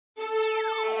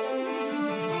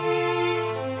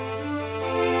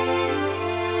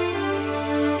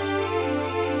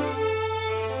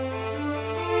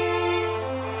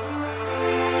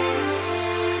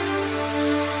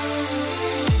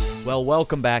Well,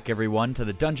 welcome back everyone to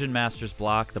the Dungeon Master's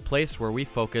Block, the place where we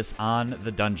focus on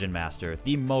the Dungeon Master,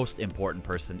 the most important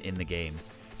person in the game.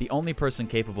 The only person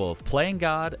capable of playing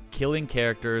God, killing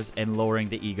characters, and lowering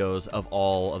the egos of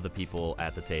all of the people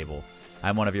at the table.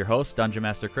 I'm one of your hosts, Dungeon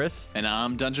Master Chris. And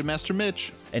I'm Dungeon Master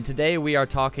Mitch. And today we are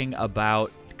talking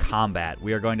about combat.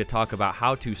 We are going to talk about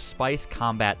how to spice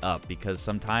combat up, because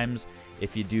sometimes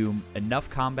if you do enough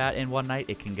combat in one night,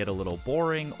 it can get a little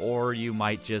boring, or you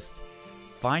might just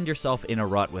find yourself in a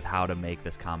rut with how to make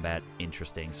this combat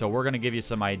interesting. So we're going to give you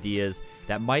some ideas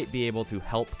that might be able to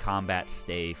help combat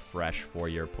stay fresh for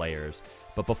your players.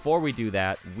 But before we do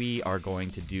that, we are going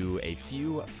to do a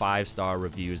few 5-star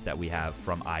reviews that we have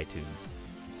from iTunes.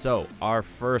 So our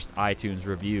first iTunes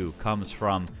review comes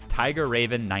from Tiger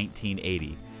Raven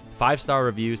 1980. 5-star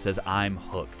review says, "I'm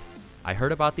hooked. I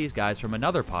heard about these guys from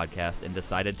another podcast and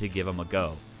decided to give them a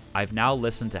go. I've now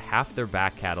listened to half their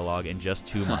back catalog in just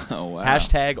 2 months. Oh, wow.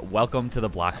 Hashtag welcome to the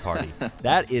block party."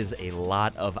 That is a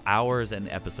lot of hours and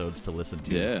episodes to listen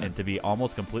to. Yeah. And to be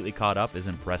almost completely caught up is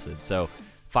impressive. So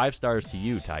 5 stars to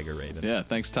you, Tiger Raven. Yeah,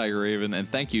 thanks, Tiger Raven. And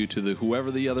thank you to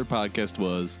whoever the other podcast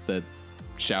was that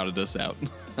shouted us out.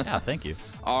 Yeah, thank you.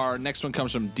 Our next one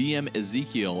comes from DM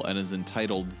Ezekiel and is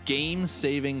entitled Game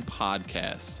Saving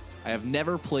Podcast. I have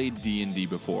never played D&D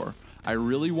before. I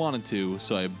really wanted to,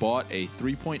 so I bought a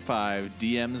 3.5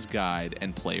 DM's Guide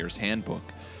and Player's Handbook.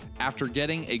 After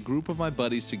getting a group of my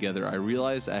buddies together, I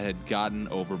realized I had gotten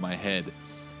over my head.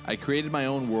 I created my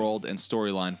own world and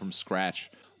storyline from scratch.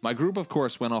 My group, of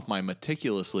course, went off my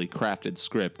meticulously crafted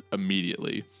script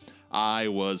immediately. I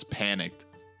was panicked.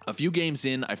 A few games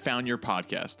in, I found your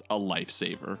podcast, a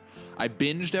lifesaver. I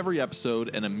binged every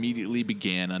episode and immediately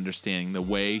began understanding the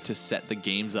way to set the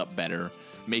games up better,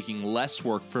 making less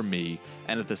work for me,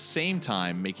 and at the same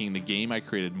time making the game I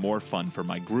created more fun for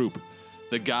my group.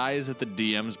 The guys at the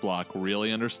DM's Block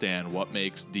really understand what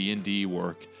makes D&D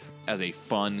work as a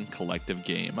fun collective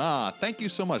game. Thank you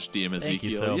so much, DM Ezekiel. Thank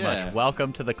you so much.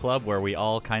 Welcome to the club where we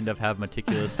all kind of have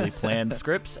meticulously planned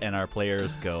scripts and our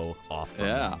players go off from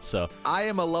them. So I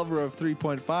am a lover of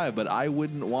 3.5, but I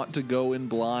wouldn't want to go in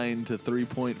blind to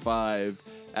 3.5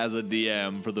 as a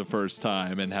DM for the first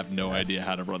time and have no idea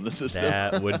how to run the system.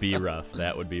 that would be rough.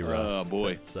 That would be rough. Oh,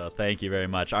 boy. So thank you very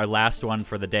much. Our last one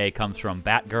for the day comes from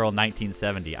Batgirl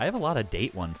 1970. I have a lot of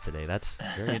date ones today. That's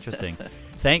very interesting.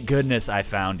 Thank goodness I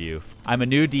found you. I'm a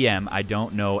new DM. I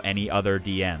don't know any other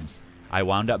DMs. I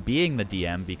wound up being the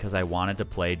DM because I wanted to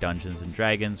play Dungeons &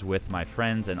 Dragons with my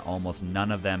friends, and almost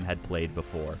none of them had played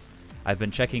before. I've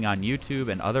been checking on YouTube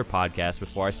and other podcasts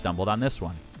before I stumbled on this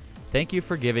one. Thank you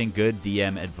for giving good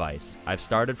DM advice. I've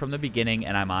started from the beginning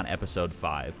and I'm on episode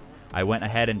 5. I went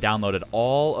ahead and downloaded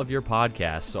all of your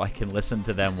podcasts so I can listen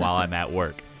to them while I'm at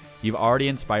work. You've already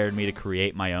inspired me to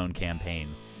create my own campaign.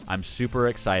 I'm super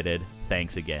excited.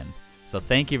 Thanks again. So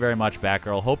thank you very much,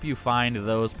 Batgirl. Hope you find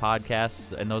those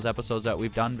podcasts and those episodes that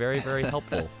we've done very, very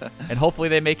helpful. And hopefully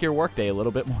they make your workday a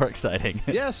little bit more exciting.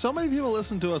 Yeah, so many people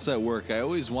listen to us at work. I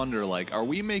always wonder, are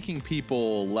we making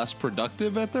people less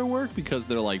productive at their work because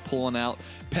they're, pulling out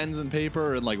pens and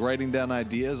paper and, writing down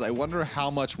ideas? I wonder how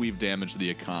much we've damaged the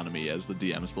economy as the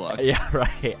DM's Block. Yeah,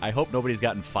 right. I hope nobody's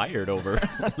gotten fired over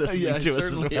listening Yeah, to us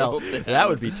as well. That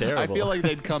would be terrible. I feel like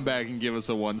they'd come back and give us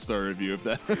a 1-star review if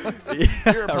that.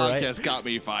 Yeah, Your podcast right. got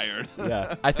me fired.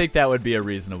 Yeah, I think that would be a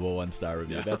reasonable 1-star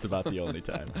review. Yeah. That's about the only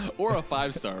time. Or a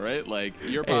 5-star, right?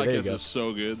 Your Hey, there you podcast go. is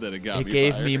so good that it got me It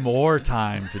gave fired. me more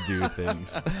time to do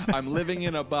things. I'm living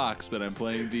in a box, but I'm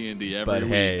playing D&D every But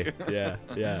week. hey,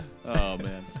 yeah. Oh,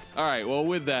 man. All right, well,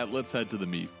 with that, let's head to the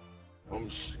meat. I'm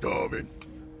starving.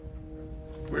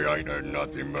 We ain't had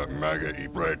nothing but maggoty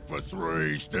bread for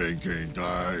 3 stinking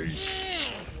days.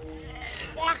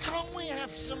 Why can't we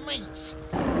have some meats?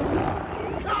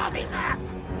 Carving up!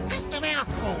 Just a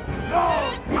mouthful!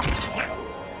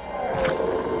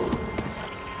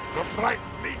 Looks like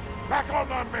meat's back on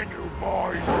the menu,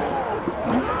 boys.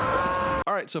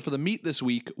 All right, so for the meat this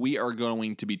week, we are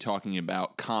going to be talking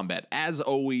about combat. As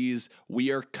always,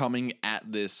 we are coming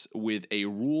at this with a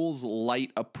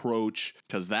rules-light approach,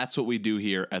 because that's what we do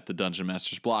here at the Dungeon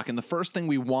Master's Block. And the first thing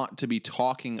we want to be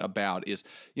talking about is,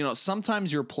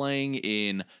 sometimes you're playing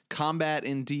in combat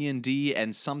in D&D,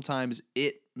 and sometimes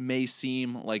it may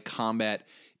seem like combat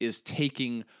is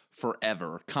taking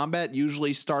forever. Combat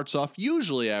usually starts off,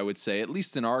 I would say, at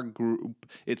least in our group,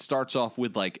 it starts off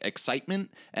with like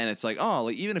excitement, and it's like, oh,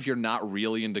 like even if you're not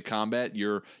really into combat,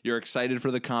 you're excited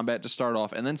for the combat to start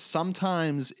off, and then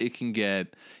sometimes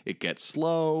it gets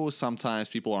slow, sometimes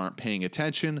people aren't paying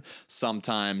attention,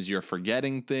 sometimes you're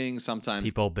forgetting things, sometimes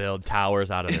people build towers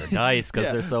out of their dice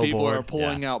because they're so people bored. are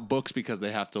pulling out books because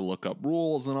they have to look up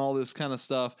rules and all this kind of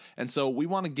stuff. And so we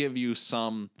want to give you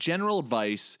some general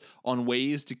advice on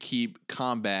ways to keep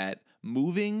combat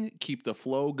moving, keep the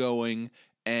flow going,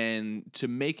 and to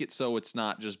make it so it's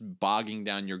not just bogging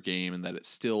down your game and that it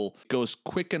still goes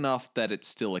quick enough that it's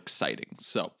still exciting.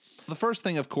 So the first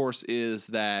thing, of course, is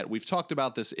that we've talked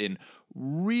about this in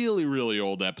really, really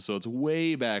old episodes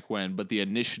way back when, but the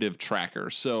initiative tracker.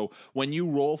 So when you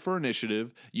roll for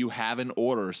initiative, you have an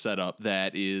order set up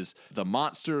that is the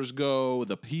monsters go,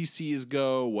 the PCs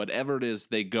go, whatever it is,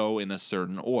 they go in a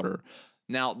certain order.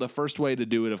 Now, the first way to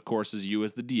do it, of course, is you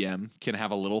as the DM can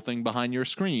have a little thing behind your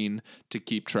screen to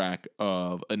keep track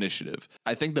of initiative.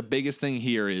 I think the biggest thing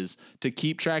here is to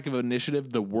keep track of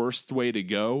initiative. The worst way to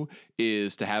go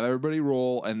is to have everybody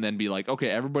roll and then be like, okay,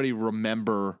 everybody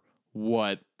remember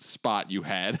what spot you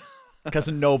had.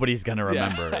 Because nobody's going to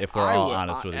remember if we're all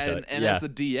honest with each other. And as the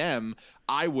DM,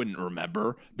 I wouldn't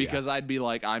remember because I'd be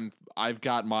like, I've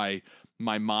got my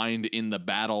mind in the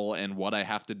battle and what I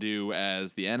have to do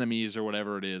as the enemies or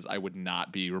whatever it is. I would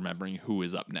not be remembering who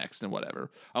is up next and whatever,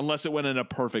 unless it went in a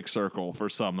perfect circle for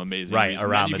some amazing reason.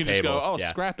 Around then you the can table. Just go,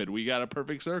 scrap it. We got a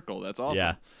perfect circle. That's awesome.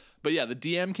 Yeah. But yeah, the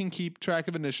DM can keep track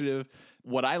of initiative.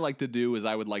 What I like to do is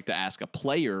I would like to ask a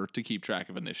player to keep track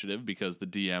of initiative because the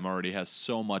DM already has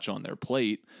so much on their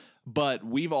plate. But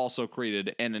we've also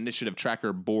created an initiative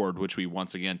tracker board, which we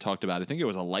once again talked about. I think it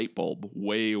was a light bulb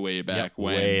way back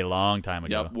when. Way long time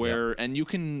ago. And you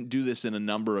can do this in a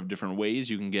number of different ways.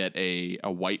 You can get a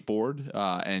whiteboard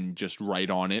and just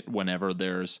write on it whenever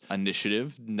there's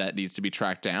initiative that needs to be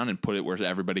tracked down and put it where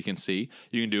everybody can see.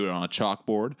 You can do it on a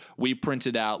chalkboard. We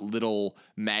printed out little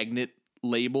magnet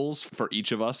labels for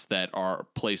each of us that are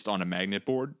placed on a magnet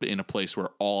board in a place where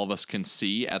all of us can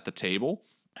see at the table.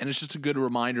 And it's just a good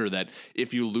reminder that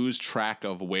if you lose track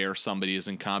of where somebody is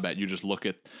in combat, you just look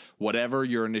at whatever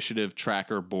your initiative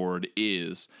tracker board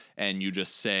is, and you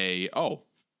just say, oh,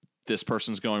 this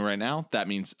person's going right now. That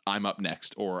means I'm up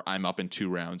next, or I'm up in 2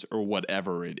 rounds, or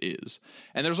whatever it is.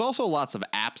 And there's also lots of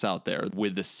apps out there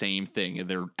with the same thing.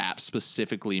 They're apps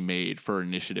specifically made for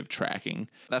initiative tracking.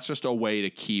 That's just a way to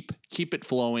keep it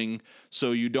flowing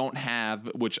so you don't have,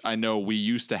 which I know we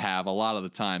used to have a lot of the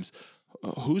times,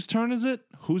 whose turn is it?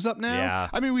 Who's up now? Yeah.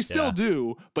 I mean, we still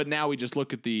do, but now we just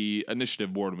look at the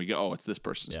initiative board and we go, oh, it's this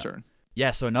person's turn.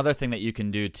 Yeah, so another thing that you can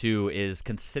do too is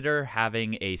consider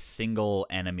having a single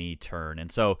enemy turn.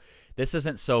 And so this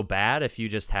isn't so bad if you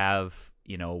just have,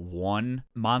 one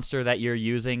monster that you're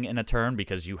using in a turn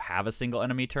because you have a single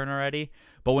enemy turn already.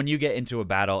 But when you get into a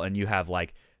battle and you have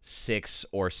like 6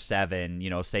 or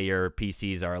 7, say your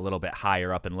PCs are a little bit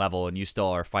higher up in level and you still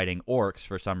are fighting orcs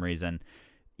for some reason,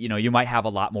 you might have a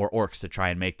lot more orcs to try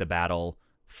and make the battle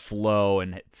flow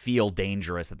and feel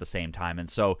dangerous at the same time. And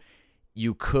so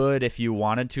you could, if you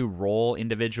wanted to, roll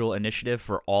individual initiative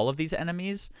for all of these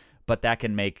enemies, but that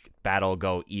can make battle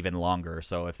go even longer.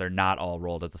 So if they're not all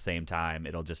rolled at the same time,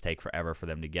 it'll just take forever for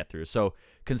them to get through. So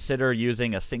consider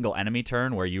using a single enemy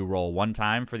turn where you roll one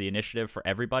time for the initiative for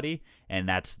everybody, and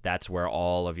that's where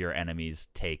all of your enemies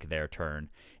take their turn.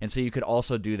 And so you could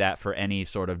also do that for any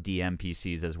sort of DM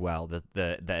PCs as well.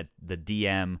 The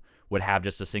DM would have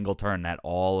just a single turn that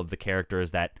all of the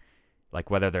characters that,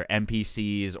 like whether they're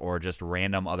NPCs or just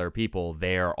random other people,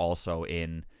 they're also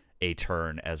in a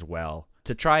turn as well,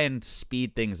 to try and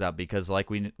speed things up, because like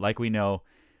we know,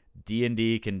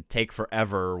 D&D can take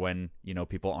forever when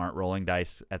people aren't rolling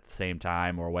dice at the same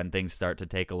time, or when things start to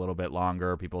take a little bit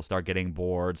longer, people start getting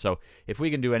bored. So if we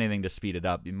can do anything to speed it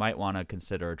up, you might want to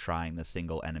consider trying the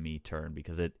single enemy turn,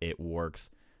 because it works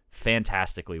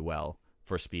fantastically well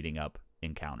for speeding up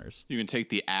encounters. You can take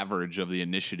the average of the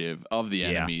initiative of the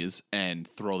enemies and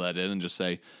throw that in and just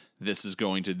say, this is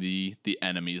going to the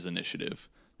enemy's initiative.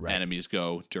 Right. Enemies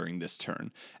go during this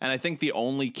turn. And I think the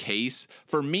only case,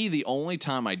 for me, the only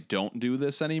time I don't do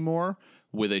this anymore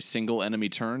with a single enemy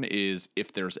turn is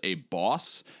if there's a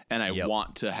boss and I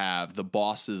want to have the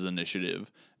boss's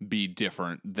initiative be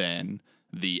different than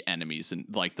the enemies and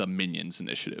like the minions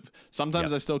initiative.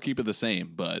 Sometimes I still keep it the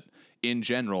same, but in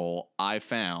general, I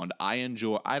found I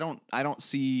don't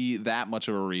see that much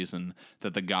of a reason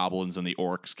that the goblins and the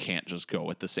orcs can't just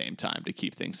go at the same time to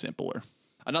keep things simpler.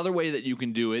 Another way that you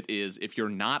can do it is, if you're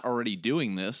not already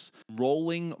doing this,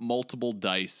 rolling multiple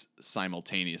dice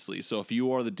simultaneously. So if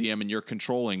you are the DM and you're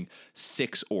controlling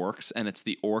 6 orcs and it's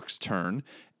the orcs' turn,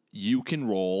 you can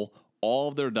roll all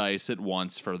of their dice at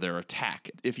once for their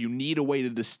attack. If you need a way to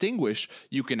distinguish,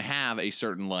 you can have a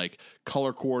certain like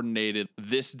color coordinated,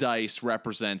 this dice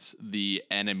represents the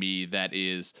enemy that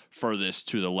is furthest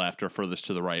to the left or furthest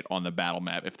to the right on the battle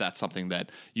map, if that's something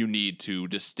that you need to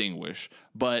distinguish.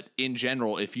 But in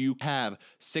general, if you have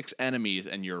 6 enemies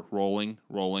and you're rolling,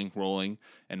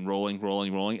 and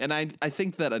rolling, and I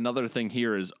think that another thing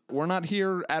here is, we're not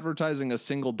here advertising a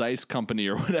single dice company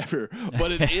or whatever,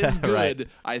 but it is good, Right.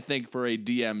 I think, for a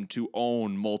DM to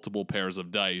own multiple pairs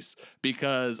of dice,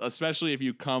 because especially if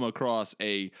you come across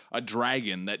a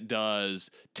dragon that does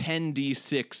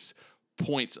 10d6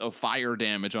 points of fire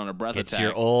damage on a breath It's attack.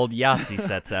 your old Yahtzee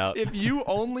sets out. If you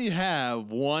only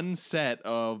have one set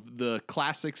of the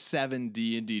classic 7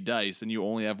 D&D dice and you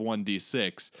only have one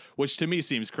D6, which to me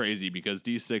seems crazy because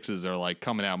D6s are like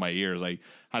coming out my ears. Like,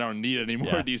 I don't need any more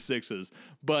Yeah. D6s.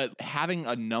 But having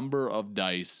a number of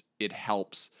dice, it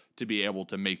helps to be able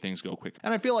to make things go quick.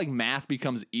 And I feel like math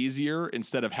becomes easier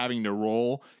instead of having to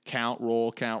roll, count.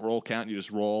 You just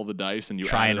roll the dice and you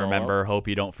Try add and it all up. remember, hope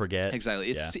you don't forget.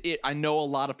 Exactly. I know a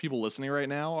lot of people listening right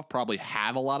now probably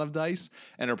have a lot of dice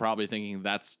and are probably thinking,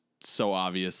 that's so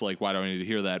obvious. Like, why do I need to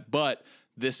hear that? But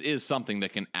this is something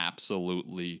that can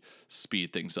absolutely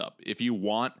speed things up. If you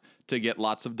want to get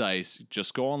lots of dice,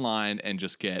 just go online and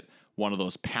just get one of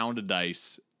those pounded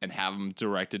dice and have them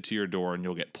directed to your door, and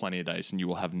you'll get plenty of dice and you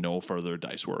will have no further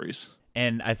dice worries.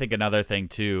 And I think another thing,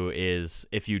 too, is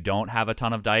if you don't have a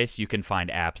ton of dice, you can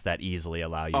find apps that easily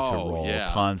allow you to roll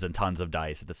tons and tons of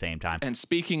dice at the same time. And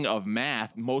speaking of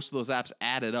math, most of those apps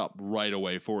add it up right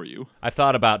away for you. I've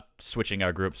thought about switching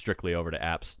our group strictly over to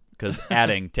apps because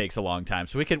adding takes a long time.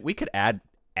 So we could add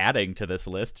adding to this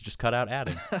list, just cut out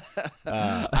adding.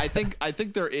 I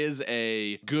think there is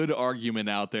a good argument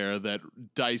out there that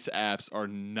dice apps are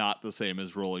not the same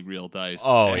as rolling real dice.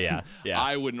 Oh, And yeah.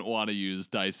 I wouldn't want to use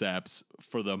dice apps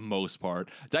for the most part.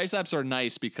 Dice apps are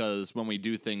nice because when we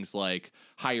do things like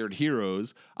hired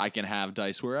heroes, I can have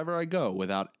dice wherever I go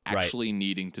without actually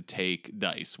needing to take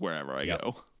dice wherever I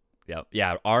go. Yep.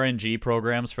 Yeah, RNG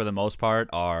programs for the most part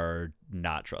are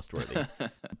not trustworthy.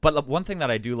 But one thing that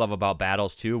I do love about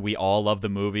battles too, we all love the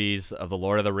movies of the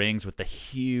Lord of the Rings with the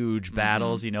huge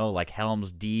battles, like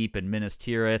Helm's Deep and Minas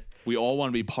Tirith. We all want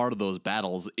to be part of those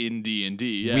battles in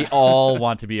D&D. Yeah. We all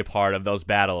want to be a part of those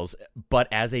battles, but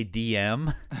as a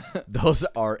DM, those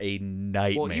are a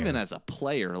nightmare. Well, even as a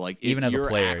player, like Even if as a you're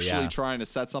player, actually yeah. trying to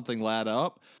set something lad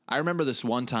up. I remember this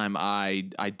one time I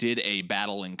did a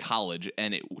battle in college,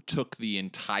 and it took the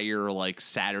entire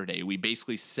Saturday. We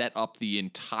basically set up the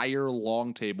entire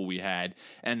long table we had,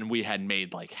 and we had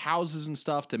made houses and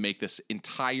stuff to make this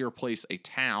entire place a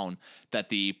town that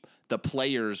the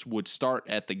players would start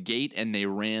at the gate and they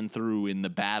ran through in the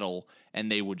battle,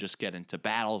 and they would just get into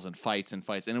battles and fights. And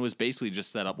it was basically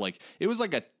just set up it was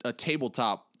like a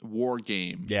tabletop war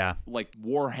game. Yeah. Like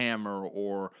Warhammer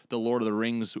or the Lord of the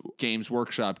Rings Games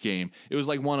Workshop game. It was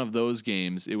like one of those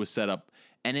games. It was set up,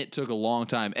 and it took a long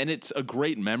time. And it's a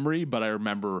great memory, but I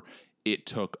remember it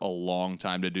took a long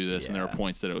time to do this. And there were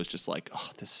points that it was just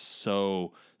this is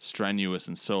so strenuous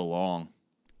and so long.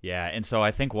 Yeah, and so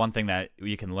I think one thing that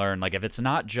you can learn, if it's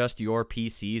not just your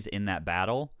PCs in that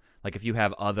battle, if you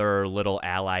have other little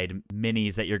allied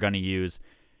minis that you're going to use,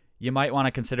 you might want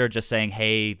to consider just saying,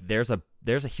 hey, there's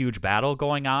a huge battle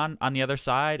going on the other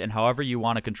side, and however you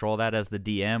want to control that as the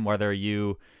DM, whether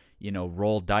you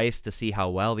roll dice to see how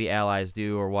well the allies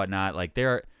do or whatnot,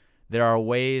 there are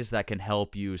ways that can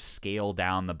help you scale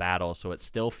down the battle so it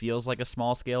still feels like a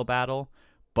small scale battle,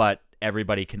 but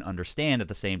everybody can understand at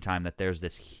the same time that there's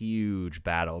this huge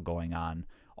battle going on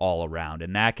all around,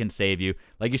 and that can save you.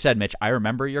 Like you said, Mitch, I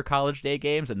remember your college day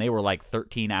games, and they were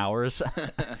 13 hours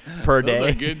per day.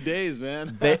 Those are good days,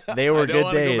 man. They were good days. I don't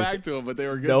want to go back to them, but they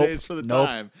were good days for the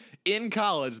time. In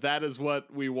college, that is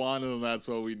what we wanted, and that's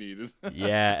what we needed.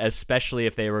 Yeah, especially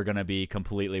if they were going to be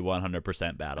completely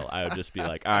 100% battle. I would just be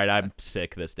like, all right, I'm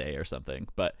sick this day or something.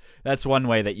 But that's one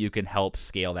way that you can help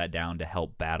scale that down to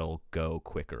help battle go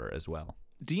quicker as well.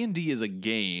 D&D is a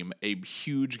game, a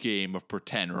huge game of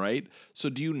pretend, right? So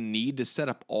do you need to set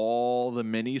up all the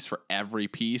minis for every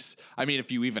piece? I mean,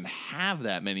 if you even have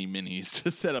that many minis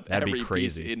to set up every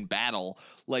piece in battle,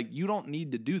 you don't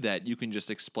need to do that. You can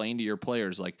just explain to your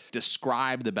players,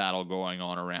 describe the battle going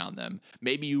on around them.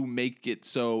 Maybe you make it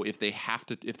so if they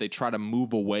try to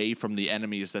move away from the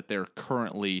enemies that they're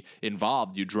currently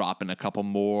involved, you drop in a couple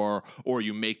more, or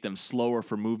you make them slower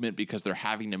for movement because they're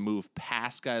having to move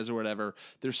past guys or whatever.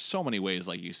 there's so many ways,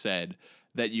 like you said,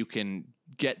 that you can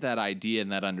get that idea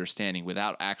and that understanding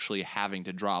without actually having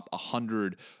to drop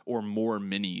 100 or more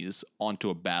minis onto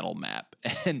a battle map.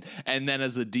 And then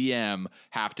as the DM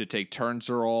have to take turns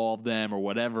through all of them or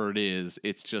whatever it is.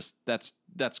 It's just,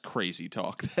 that's crazy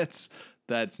talk.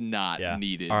 That's not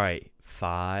needed. All right.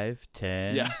 5,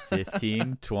 10, Yeah.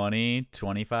 15, 20,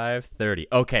 25, 30.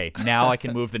 Okay, now I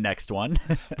can move the next one.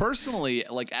 Personally,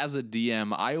 like as a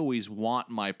DM, I always want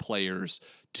my players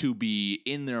to be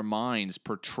in their minds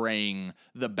portraying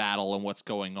the battle and what's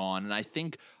going on. And I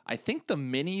think the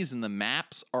minis and the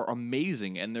maps are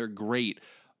amazing and they're great.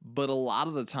 But a lot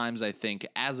of the times I think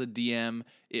as a DM,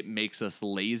 it makes us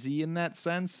lazy in that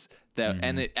sense.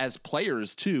 And as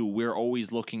players too, we're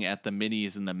always looking at the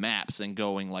minis and the maps and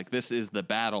going like, this is the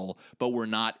battle, but we're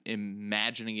not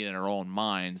imagining it in our own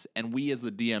minds. And we as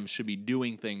the DM should be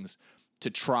doing things to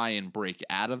try and break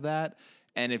out of that.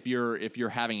 And if you're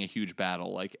having a huge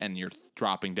battle, like, and you're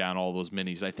dropping down all those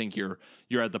minis, I think you're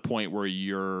at the point where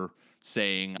you're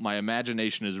saying my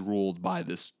imagination is ruled by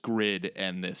this grid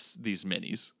and these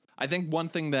minis. I think one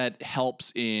thing that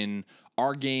helps in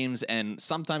our games, and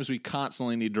sometimes we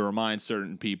constantly need to remind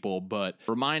certain people, but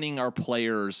reminding our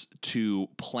players to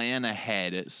plan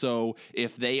ahead. So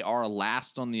if they are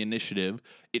last on the initiative,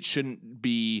 it shouldn't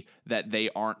be that they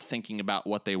aren't thinking about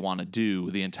what they want to do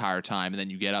the entire time, and then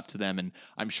you get up to them. And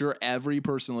I'm sure every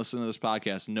person listening to this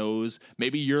podcast knows,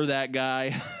 maybe you're that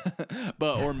guy,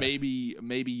 or maybe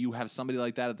you have somebody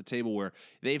like that at the table where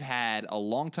they've had a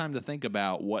long time to think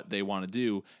about what they want to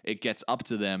do. It gets up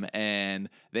to them and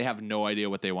they have no idea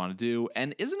what they want to do.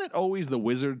 And isn't it always the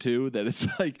wizard too, that it's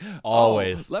like,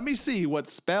 always, let me see what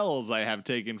spells I have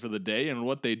taken for the day and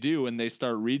what they do, and they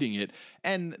start reading it.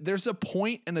 And there's a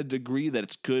point and a degree that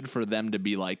it's good for them to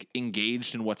be like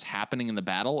engaged in what's happening in the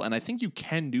battle. And I think you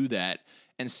can do that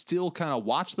and still kind of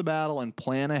watch the battle and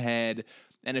plan ahead.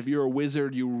 And if you're a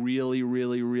wizard, you really,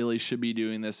 really, really should be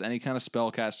doing this. Any kind of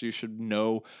spellcaster, you should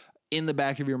know in the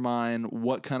back of your mind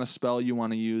what kind of spell you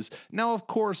want to use. Now, of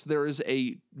course, there is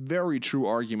a very true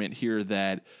argument here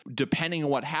that depending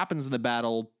on what happens in the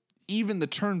battle, even the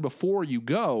turn before you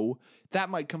go,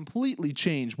 that might completely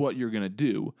change what you're going to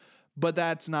do. But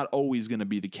that's not always going to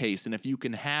be the case. And if you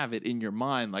can have it in your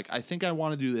mind, like, I think I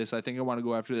want to do this. I think I want to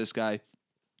go after this guy.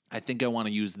 I think I want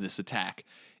to use this attack.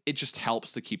 It just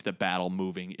helps to keep the battle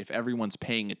moving. If everyone's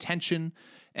paying attention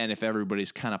and if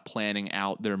everybody's kind of planning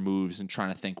out their moves and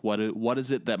trying to think, what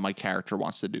is it that my character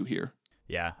wants to do here?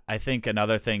 Yeah, I think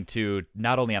another thing too,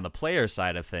 not only on the player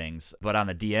side of things, but on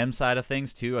the DM side of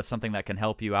things too, something that can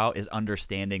help you out is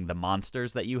understanding the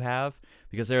monsters that you have,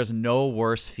 because there's no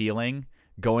worse feeling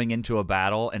going into a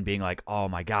battle and being like, oh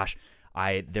my gosh,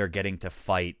 they're getting to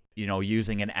fight,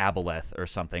 using an aboleth or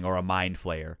something, or a mind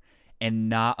flayer, and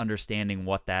not understanding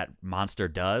what that monster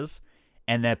does,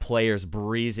 and that players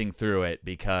breezing through it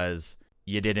because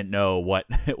you didn't know what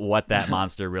that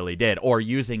monster really did, or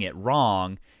using it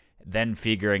wrong, then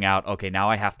figuring out, okay, now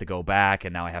I have to go back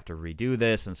and now I have to redo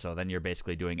this. And so then you're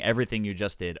basically doing everything you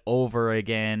just did over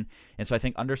again. And so I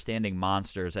think understanding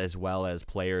monsters as well as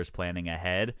players planning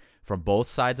ahead from both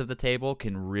sides of the table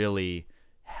can really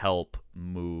help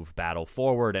move battle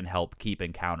forward and help keep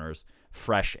encounters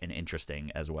fresh and interesting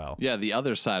as well. Yeah, the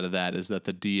other side of that is that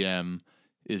the DM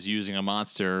is using a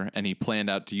monster and he planned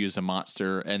out to use a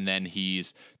monster, and then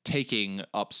he's taking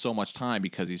up so much time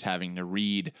because he's having to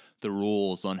read the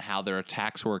rules on how their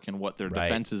attacks work and what their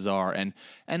defenses are. And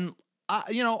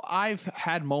I've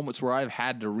had moments where I've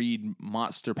had to read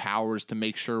monster powers to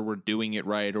make sure we're doing it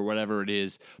right or whatever it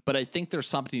is. But I think there's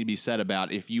something to be said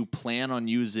about if you plan on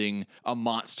using a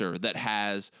monster that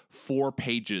has 4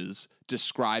 pages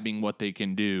describing what they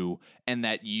can do, and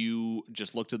that you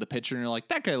just looked at the picture and you're like,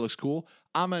 that guy looks cool,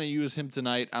 I'm going to use him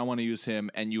tonight, I want to use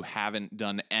him, and you haven't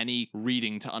done any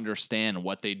reading to understand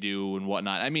what they do and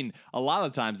whatnot. I mean, a lot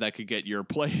of times that could get your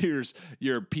players,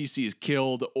 your PCs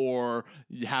killed, or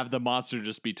have the monster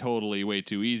just be totally way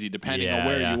too easy, depending on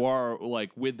where you are,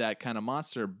 like, with that kind of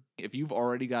monster. If you've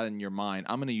already got in your mind,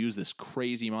 I'm going to use this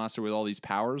crazy monster with all these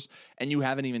powers, and you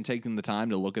haven't even taken the time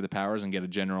to look at the powers and get a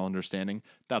general understanding,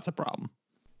 that's a problem.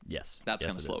 Yes. That's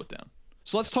going to slow it down.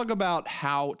 So let's talk about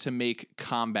how to make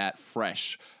combat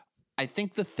fresh. I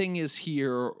think the thing is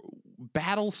here,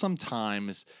 battle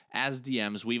sometimes, as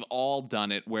DMs, we've all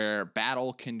done it, where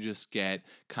battle can just get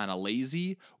kind of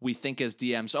lazy. We think as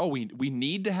DMs, we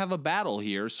need to have a battle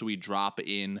here, so we drop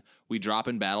in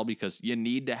battle because you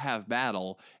need to have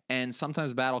battle. And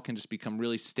sometimes battle can just become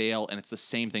really stale, and it's the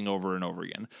same thing over and over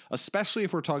again. Especially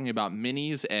if we're talking about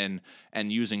minis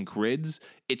and using grids,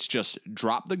 it's just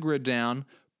drop the grid down,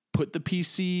 put the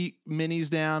PC minis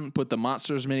down, put the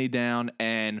Monsters mini down,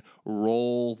 and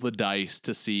roll the dice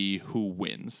to see who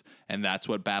wins. And that's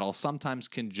what battle sometimes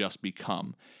can just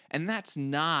become. And that's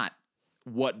not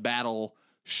what battle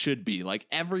should be. Like,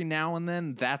 every now and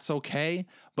then, that's okay,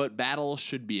 but battle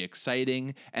should be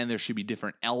exciting, and there should be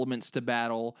different elements to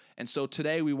battle. And so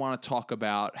today we want to talk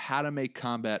about how to make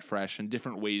combat fresh and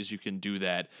different ways you can do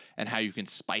that, and how you can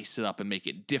spice it up and make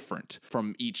it different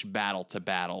from each battle to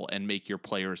battle and make your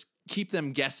players keep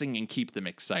them guessing and keep them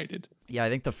excited. Yeah, I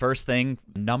think the first thing,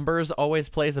 numbers always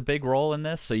plays a big role in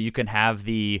this. So you can have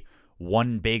the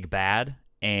one big bad,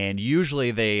 and usually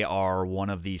they are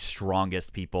one of the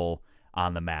strongest people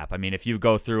on the map. I mean, if you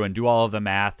go through and do all of the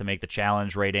math to make the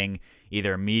challenge rating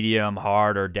either medium,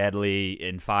 hard, or deadly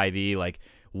in 5e, like,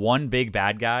 one big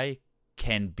bad guy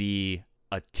can be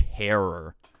a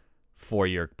terror for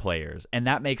your players. And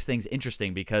that makes things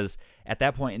interesting because at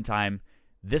that point in time,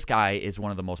 this guy is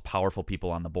one of the most powerful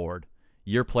people on the board.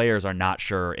 Your players are not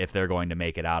sure if they're going to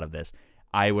make it out of this.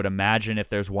 I would imagine if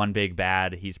there's one big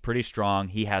bad, he's pretty strong.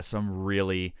 He has some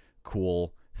really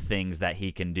cool things that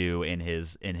he can do in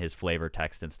his flavor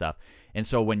text and stuff. And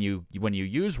so when you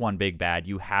use one big bad,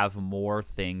 you have more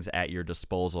things at your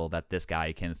disposal that this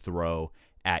guy can throw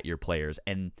at your players.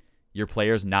 And your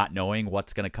players not knowing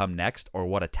what's going to come next, or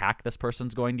what attack this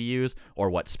person's going to use, or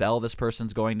what spell this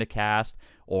person's going to cast,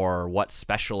 or what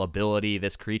special ability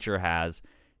this creature has,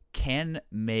 can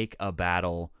make a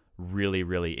battle really,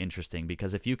 really interesting.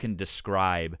 Because if you can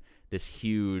describe this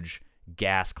huge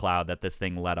gas cloud that this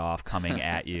thing let off coming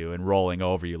at you and rolling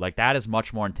over you, like, that is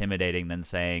much more intimidating than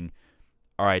saying,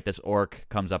 all right, this orc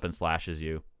comes up and slashes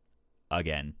you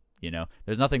again. You know,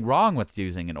 there's nothing wrong with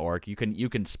using an orc. You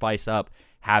can spice up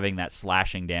having that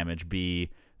slashing damage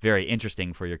be very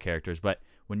interesting for your characters. But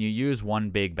when you use one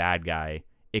big bad guy,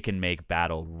 it can make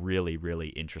battle really, really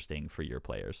interesting for your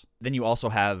players. Then you also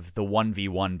have the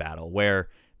 1v1 battle, where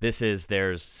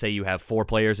there's, say you have 4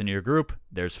 players in your group,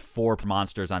 there's 4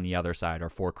 monsters on the other side, or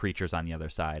 4 creatures on the other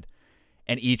side.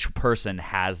 And each person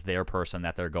has their person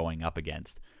that they're going up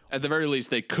against. At the very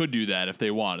least, they could do that if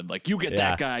they wanted. Like, you get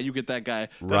that guy, you get that guy.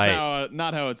 That's right.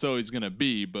 not how it's always going to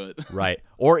be, but... Right.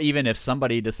 Or even if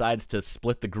somebody decides to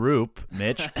split the group,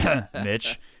 Mitch,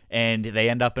 and they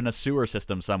end up in a sewer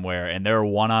system somewhere, and they're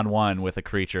one-on-one with a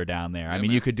creature down there. I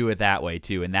mean, you could do it that way,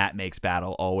 too, and that makes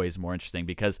battle always more interesting,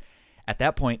 because at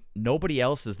that point, nobody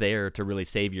else is there to really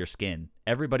save your skin.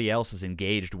 Everybody else is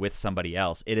engaged with somebody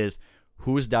else. It is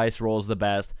whose dice rolls the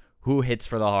best, who hits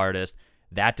for the hardest.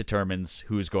 That determines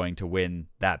who's going to win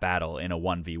that battle in a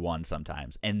 1v1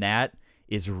 sometimes. And that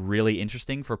is really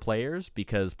interesting for players,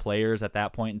 because players at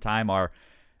that point in time are,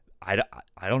 I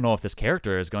don't know if this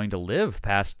character is going to live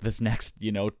past this next,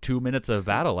 2 minutes of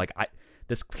battle. Like,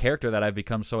 this character that I've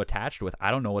become so attached with,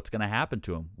 I don't know what's going to happen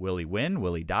to him. Will he win?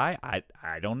 Will he die?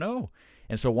 I don't know.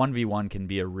 And so 1v1 can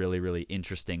be a really, really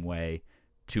interesting way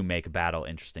to make battle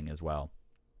interesting as well.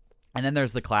 And then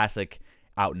there's the classic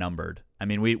outnumbered. I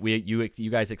mean, you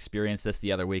guys experienced this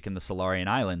the other week in the Solarian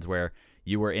Islands, where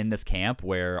you were in this camp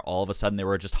where all of a sudden there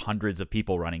were just hundreds of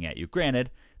people running at you. Granted,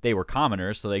 they were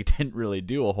commoners, so they didn't really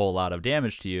do a whole lot of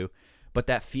damage to you, but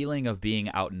that feeling of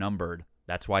being outnumbered,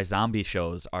 that's why zombie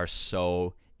shows are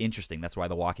so interesting. That's why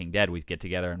The Walking Dead, we get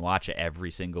together and watch it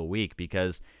every single week,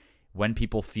 because when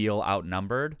people feel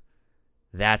outnumbered,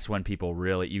 that's when people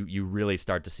really, you really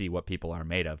start to see what people are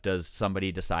made of. Does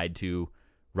somebody decide to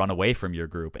run away from your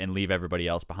group and leave everybody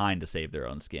else behind to save their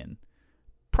own skin?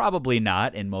 Probably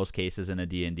not in most cases in a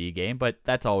D&D game, but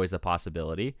that's always a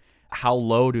possibility. How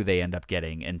low do they end up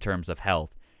getting in terms of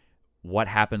health? What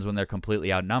happens when they're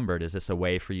completely outnumbered? Is this a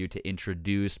way for you to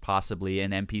introduce possibly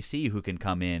an NPC who can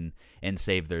come in and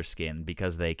save their skin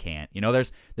because they can't?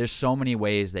 There's so many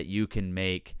ways that you can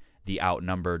make the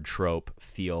outnumbered trope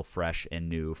feel fresh and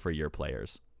new for your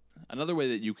players. Another way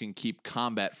that you can keep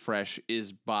combat fresh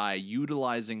is by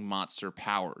utilizing monster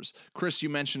powers. Chris, you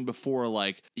mentioned before,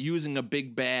 like, using a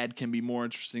big bad can be more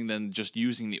interesting than just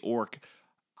using the orc.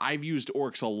 I've used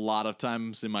orcs a lot of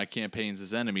times in my campaigns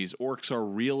as enemies. Orcs are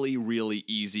really, really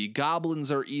easy. Goblins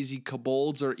are easy.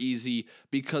 Kobolds are easy,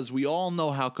 because we all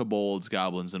know how kobolds,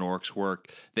 goblins, and orcs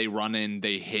work. They run in,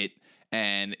 they hit,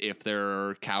 and if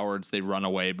they're cowards, they run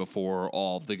away before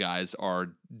all of the guys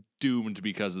are doomed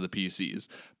because of the PCs.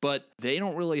 But they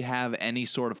don't really have any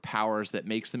sort of powers that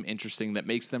makes them interesting, that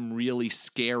makes them really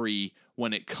scary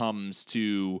when it comes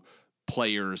to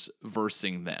players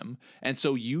versing them. And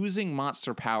so using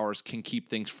monster powers can keep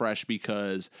things fresh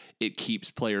because it keeps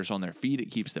players on their feet.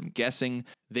 It keeps them guessing.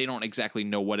 They don't exactly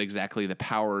know what exactly the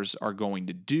powers are going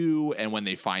to do. And when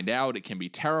they find out, it can be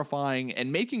terrifying.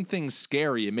 And making things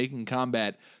scary and making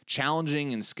combat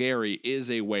challenging and scary is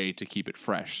a way to keep it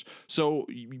fresh. So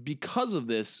because of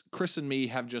this, Chris and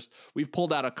me we've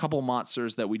pulled out a couple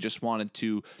monsters that we just wanted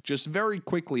to just very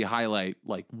quickly highlight,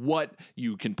 like what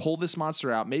you can pull this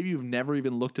monster out. Maybe you've never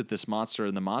even looked at this monster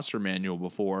in the monster manual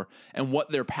before, and what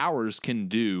their powers can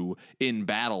do in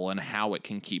battle and how it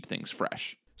can keep things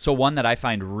fresh. So one that I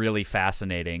find really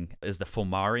fascinating is the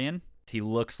Fomorian. He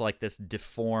looks like this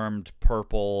deformed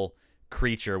purple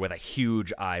creature with a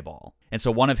huge eyeball. And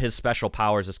so one of his special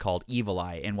powers is called Evil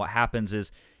Eye. And what happens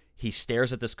is he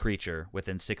stares at this creature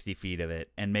within 60 feet of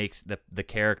it and makes the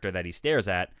character that he stares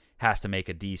at has to make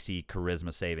a DC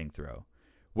charisma saving throw.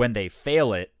 When they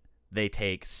fail it, they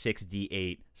take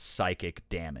 6d8 psychic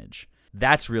damage.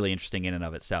 That's really interesting in and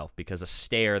of itself, because a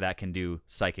stare that can do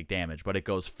psychic damage, but it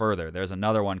goes further. There's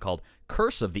another one called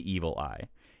Curse of the Evil Eye.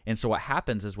 And so what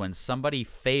happens is when somebody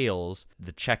fails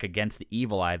the check against the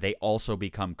Evil Eye, they also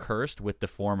become cursed with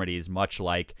deformities, much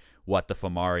like what the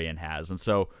Fomorian has. And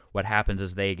so what happens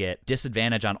is they get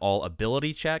disadvantage on all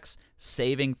ability checks,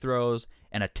 saving throws,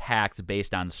 and attacks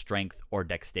based on strength or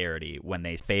dexterity when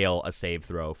they fail a save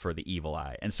throw for the Evil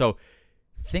Eye. And so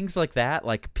things like that,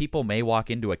 like people may walk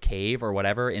into a cave or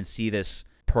whatever and see this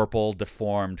purple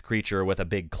deformed creature with a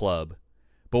big club.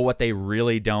 But what they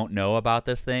really don't know about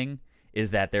this thing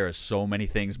is that there are so many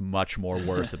things much more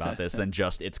worse about this than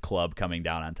just its club coming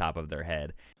down on top of their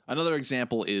head. Another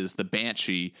example is the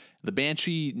Banshee. The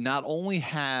Banshee not only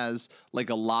has like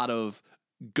a lot of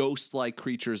ghost-like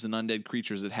creatures and undead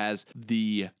creatures, it has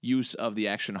the use of the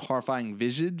action Horrifying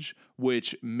Visage,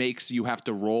 which makes you have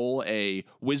to roll a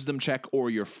wisdom check or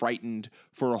you're frightened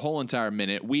for a whole entire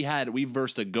minute. We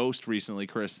versed a ghost recently,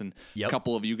 Chris, and a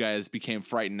couple of you guys became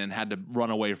frightened and had to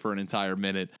run away for an entire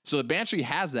minute. So the Banshee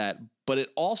has that, but it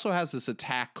also has this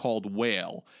attack called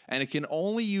Wail, and it can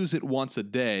only use it once a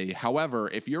day. However,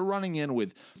 if you're running in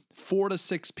with 4 to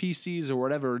 6 PCs or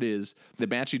whatever it is, the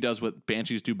Banshee does what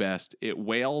Banshees do best. It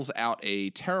wails out a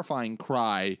terrifying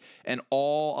cry, and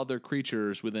all other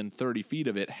creatures within 30 feet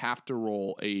of it have to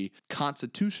roll a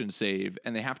Constitution save,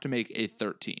 and they have to make a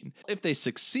 13. If they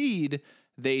succeed,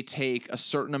 they take a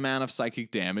certain amount of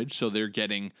psychic damage, so they're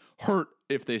getting hurt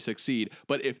if they succeed.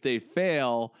 But if they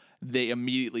fail, they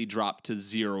immediately drop to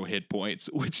 0 hit points,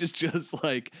 which is just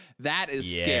like, that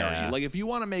is scary. Like, if you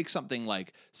want to make something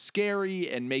like scary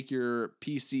and make your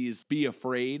PCs be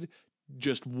afraid,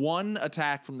 just one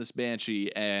attack from this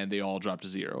Banshee and they all drop to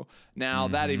 0. Now,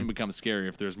 that even becomes scary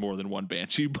if there's more than one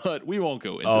Banshee, but we won't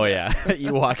go into that. Oh, yeah.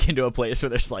 You walk into a place where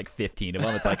there's like 15 of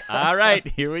them. It's like, all right,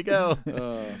 here we go.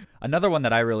 Another one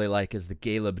that I really like is the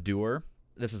Galeb Duer.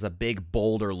 This is a big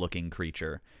boulder-looking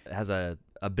creature. It has a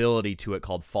ability to it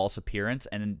called False Appearance,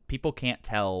 and people can't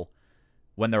tell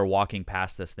when they're walking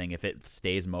past this thing, if it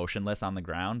stays motionless on the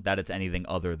ground, that it's anything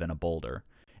other than a boulder.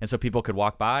 And so people could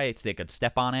walk by, they could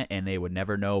step on it, and they would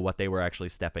never know what they were actually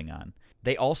stepping on.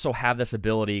 They also have this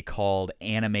ability called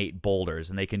Animate Boulders,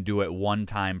 and they can do it 1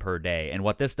 time per day. And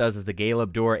what this does is the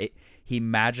Galeb Duer, he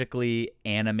magically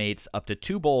animates up to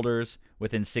 2 boulders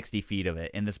within 60 feet of it.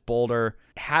 And this boulder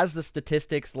has the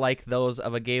statistics like those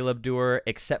of a Galeb Duer,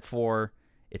 except for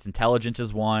its intelligence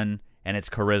is 1 and its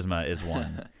charisma is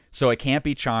 1. So it can't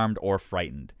be charmed or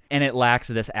frightened. And it lacks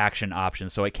this action option,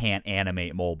 so it can't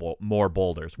animate more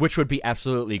boulders, which would be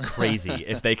absolutely crazy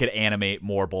if they could animate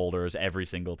more boulders every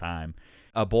single time.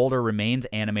 A boulder remains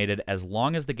animated as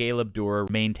long as the Galeb Duer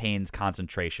maintains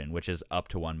concentration, which is up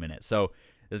to 1 minute. So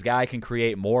this guy can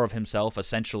create more of himself,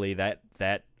 essentially, that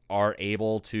are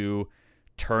able to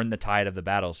turn the tide of the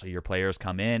battle. So your players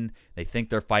come in, they think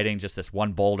they're fighting just this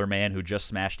one boulder man who just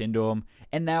smashed into them,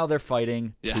 and now they're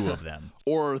fighting 2 of them.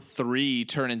 Or 3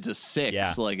 turn into 6.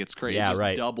 Yeah. Like, it's crazy. Yeah, it just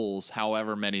right. doubles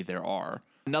however many there are.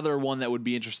 Another one that would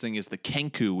be interesting is the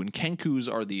Kenku. And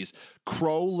Kenkus are these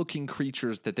crow-looking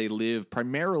creatures that they live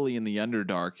primarily in the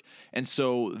Underdark. And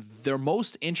so their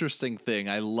most interesting thing,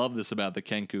 I love this about the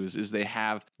Kenkus, is they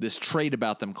have this trait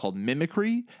about them called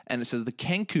mimicry. And it says the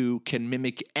Kenku can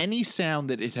mimic any sound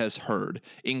that it has heard,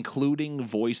 including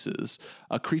voices.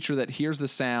 A creature that hears the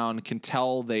sound can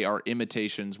tell they are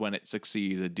imitations when it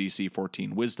succeeds a DC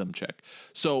 14 wisdom check.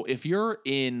 So if you're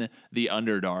in the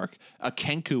Underdark,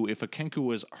 if a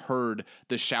Kenku has heard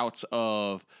the shouts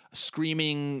of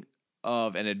screaming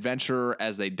of an adventurer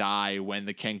as they die when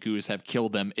the Kenkus have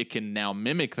killed them, it can now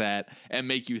mimic that and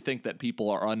make you think that people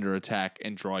are under attack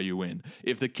and draw you in.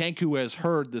 If the Kenku has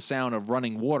heard the sound of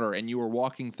running water and you are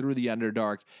walking through the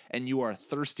Underdark and you are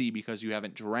thirsty because you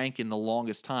haven't drank in the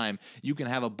longest time, you can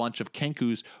have a bunch of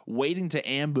Kenkus waiting to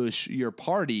ambush your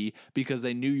party because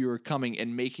they knew you were coming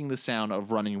and making the sound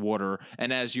of running water.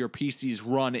 And as your PCs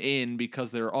run in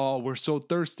because they're, oh, we're so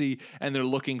thirsty, and they're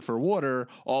looking for water,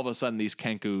 all of a sudden these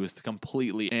Kenkus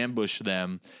completely ambush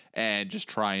them and just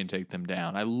try and take them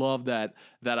down. I love that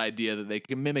idea that they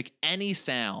can mimic any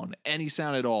sound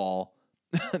at all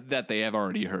that they have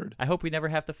already heard. I hope we never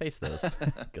have to face those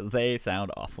because they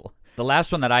sound awful. The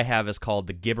last one that I have is called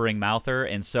the Gibbering Mouther,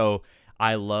 and so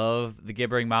I love the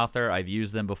Gibbering Mouther. I've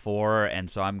used them before, and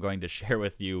so I'm going to share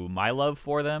with you my love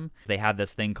for them. They have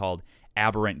this thing called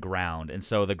aberrant ground, and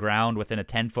so the ground within a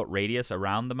 10-foot radius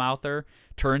around the Mouther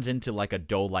turns into like a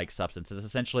dough-like substance. It's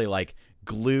essentially like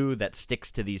glue that sticks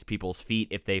to these people's feet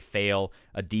if they fail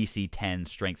a DC 10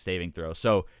 strength saving throw.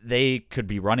 So they could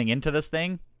be running into this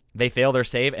thing, they fail their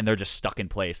save, and they're just stuck in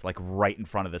place, like right in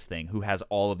front of this thing who has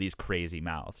all of these crazy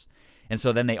mouths. And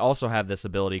so then they also have this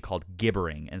ability called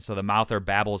gibbering. And so the Mouther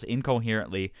babbles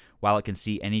incoherently while it can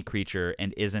see any creature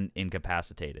and isn't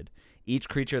incapacitated. Each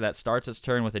creature that starts its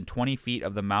turn within 20 feet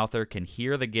of the Mouther can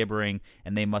hear the gibbering,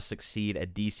 and they must succeed a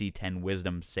DC 10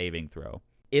 wisdom saving throw.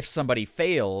 If somebody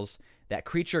fails, that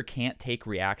creature can't take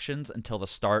reactions until the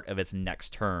start of its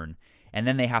next turn, and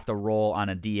then they have to roll on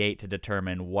a D8 to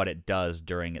determine what it does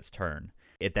during its turn.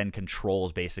 It then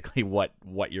controls basically what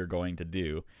you're going to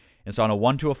do. And so on a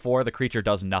 1 to a 4, the creature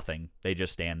does nothing. They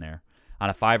just stand there. On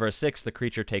a 5 or a 6, the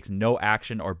creature takes no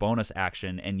action or bonus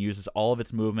action and uses all of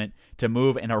its movement to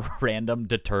move in a random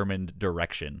determined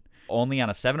direction. Only on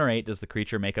a 7 or 8 does the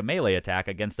creature make a melee attack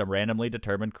against a randomly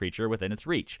determined creature within its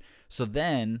reach. So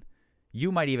then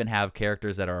you might even have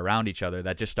characters that are around each other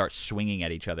that just start swinging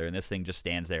at each other, and this thing just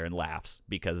stands there and laughs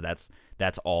because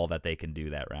that's all that they can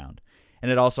do that round. And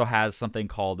it also has something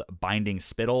called Binding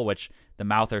Spittle, which the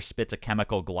Mouther spits a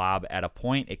chemical glob at a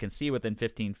point it can see within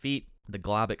 15 feet. The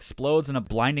glob explodes in a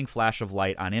blinding flash of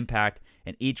light on impact,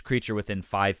 and each creature within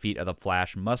 5 feet of the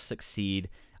flash must succeed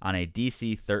on a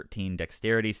DC 13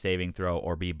 dexterity saving throw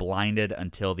or be blinded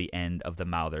until the end of the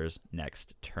Mouther's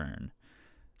next turn.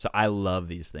 So I love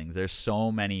these things. There's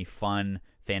so many fun,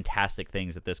 fantastic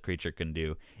things that this creature can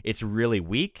do. It's really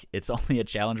weak. It's only a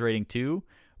challenge rating 2,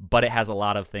 but it has a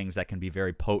lot of things that can be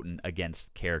very potent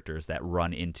against characters that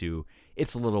run into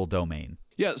its little domain.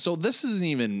 Yeah, so this isn't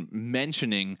even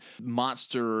mentioning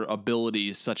monster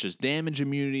abilities such as damage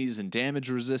immunities and damage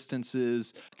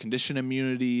resistances, condition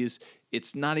immunities.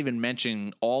 It's not even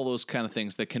mentioning all those kind of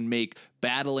things that can make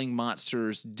battling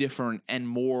monsters different and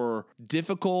more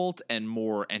difficult and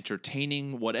more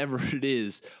entertaining, whatever it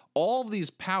is. All of these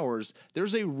powers,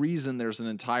 there's a reason there's an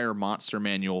entire monster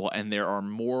manual, and there are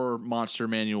more monster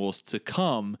manuals to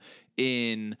come.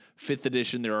 In 5th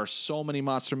edition, there are so many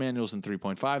monster manuals in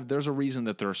 3.5. There's a reason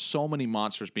that there are so many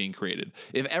monsters being created.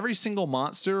 If every single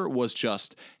monster was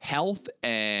just health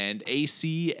and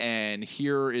AC and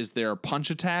here is their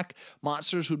punch attack,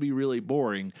 monsters would be really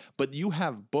boring. But you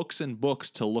have books and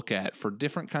books to look at for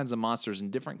different kinds of monsters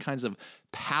and different kinds of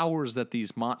powers that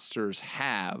these monsters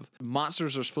have.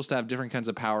 Monsters are supposed to have different kinds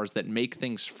of powers that make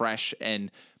things fresh and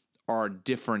are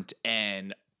different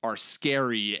and are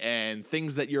scary and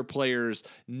things that your players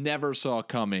never saw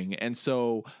coming. And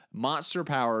so monster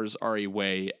powers are a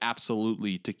way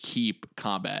absolutely to keep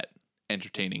combat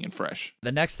entertaining and fresh.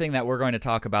 The next thing that we're going to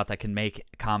talk about that can make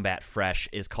combat fresh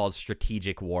is called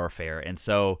strategic warfare. And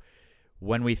so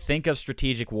when we think of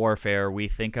strategic warfare, we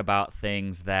think about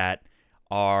things that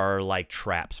are like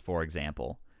traps, for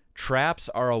example. Traps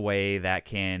are a way that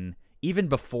can, even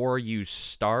before you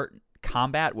start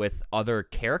combat with other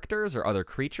characters or other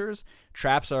creatures,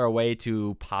 traps are a way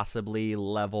to possibly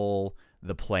level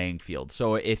the playing field.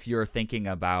 So if you're thinking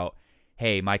about,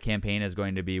 hey, my campaign is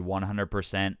going to be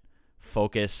 100%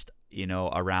 focused,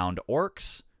 around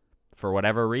orcs for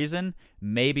whatever reason,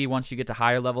 maybe once you get to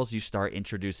higher levels, you start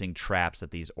introducing traps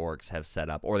that these orcs have set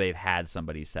up or they've had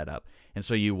somebody set up. And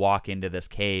so you walk into this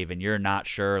cave and you're not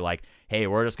sure, like, hey,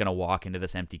 we're just going to walk into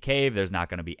this empty cave. There's not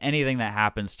going to be anything that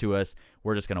happens to us.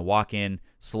 We're just going to walk in,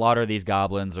 slaughter these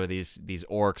goblins or these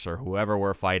orcs or whoever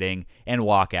we're fighting and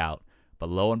walk out. But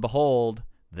lo and behold,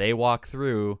 they walk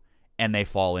through and they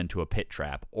fall into a pit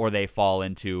trap or they fall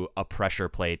into a pressure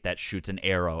plate that shoots an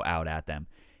arrow out at them.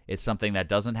 It's something that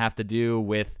doesn't have to do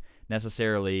with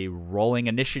necessarily rolling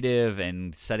initiative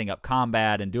and setting up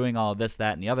combat and doing all of this,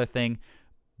 that, and the other thing,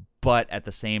 but at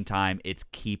the same time, it's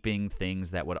keeping things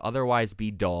that would otherwise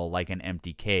be dull, like an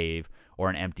empty cave or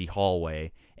an empty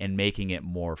hallway, and making it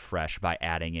more fresh by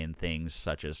adding in things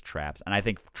such as traps. And I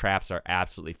think traps are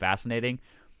absolutely fascinating,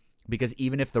 because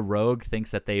even if the rogue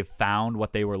thinks that they've found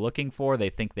what they were looking for, they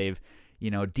think they've,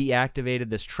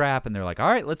 deactivated this trap, and they're like, all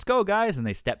right, let's go, guys, and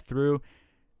they step through,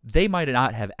 they might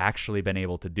not have actually been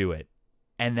able to do it.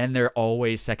 And then they're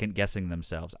always second-guessing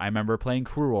themselves. I remember playing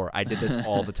Cruror. I did this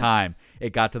all the time.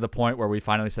 It got to the point where we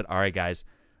finally said, all right, guys,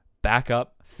 back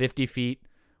up 50 feet.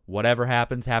 Whatever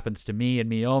happens, happens to me and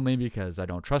me only, because I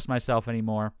don't trust myself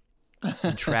anymore.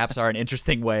 And traps are an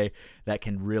interesting way that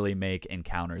can really make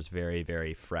encounters very,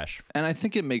 very fresh. And I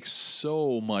think it makes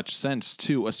so much sense,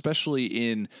 too, especially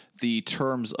in the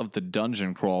terms of the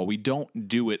dungeon crawl. We don't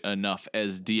do it enough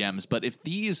as DMs, but if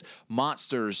these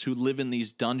monsters who live in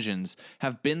these dungeons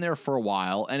have been there for a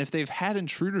while, and if they've had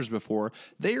intruders before,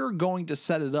 they are going to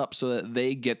set it up so that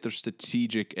they get their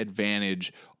strategic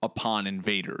advantage upon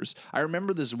invaders. I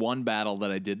remember this one battle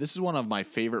that I did. This is one of my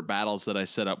favorite battles that I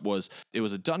set up. It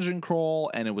was a dungeon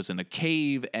crawl, and it was in a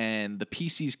cave, and the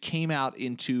PCs came out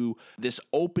into this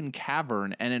open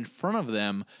cavern, and in front of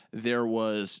them there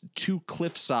was two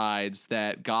cliff sides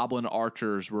that goblin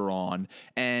archers were on,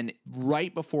 and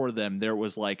right before them there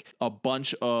was like a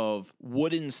bunch of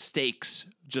wooden stakes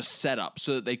just set up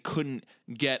so that they couldn't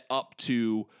get up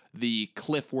to the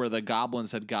cliff where the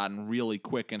goblins had gotten really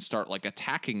quick and start like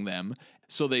attacking them.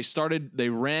 So they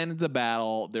ran into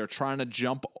battle. They're trying to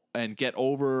jump and get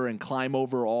over and climb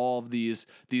over all of these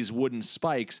wooden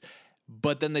spikes.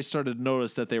 But then they started to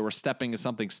notice that they were stepping in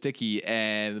something sticky,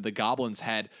 and the goblins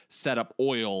had set up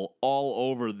oil all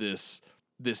over this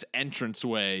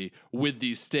entranceway with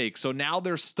these stakes. So now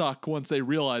they're stuck once they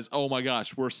realize, oh my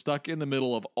gosh, we're stuck in the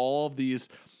middle of all of these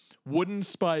wooden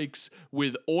spikes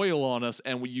with oil on us,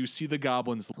 and you see the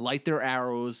goblins light their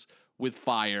arrows with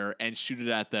fire and shoot it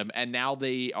at them, and now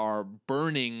they are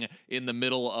burning in the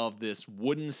middle of this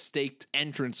wooden staked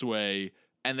entranceway,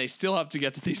 and they still have to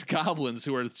get to these goblins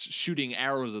who are shooting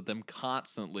arrows at them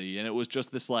constantly. And it was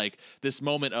just this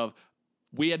moment of,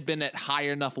 we had been at high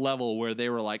enough level where they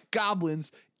were like,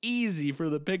 goblins, easy for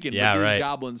the picking. Yeah, but these right.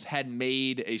 goblins had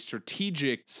made a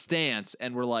strategic stance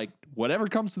and were like, whatever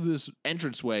comes to this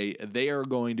entranceway, they are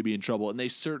going to be in trouble. And they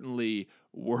certainly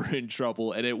were in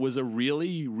trouble. And it was a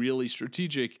really, really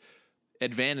strategic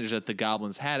advantage that the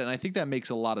goblins had. And I think that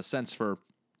makes a lot of sense for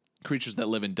creatures that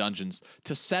live in dungeons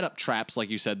to set up traps, like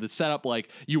you said, that set up like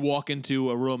you walk into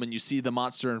a room and you see the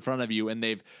monster in front of you, and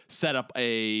they've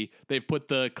put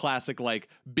the classic like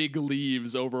big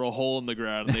leaves over a hole in the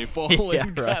ground and they fall Yeah,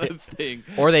 in right. kind of thing.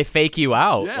 Or they fake you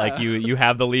out. Yeah. Like you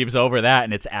have the leaves over that,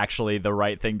 and it's actually the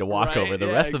right thing to walk Right, over. The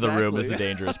yeah, rest of the room is exactly.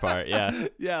 the dangerous part. Yeah.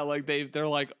 Yeah, like they're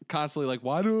like constantly like,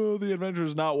 why do the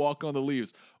adventurers not walk on the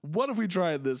leaves? What if we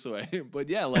try it this way? But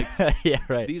yeah, like Yeah,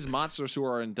 right. these monsters who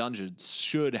are in dungeons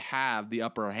should have the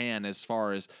upper hand as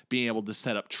far as being able to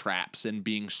set up traps and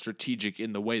being strategic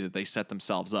in the way that they set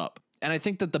themselves up. And I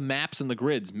think that the maps and the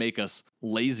grids make us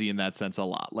lazy in that sense a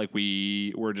lot. Like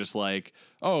we're just like,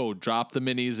 oh, drop the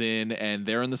minis in and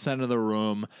they're in the center of the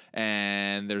room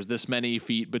and there's this many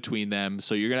feet between them.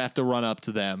 So you're going to have to run up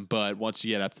to them. But once you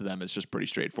get up to them, it's just pretty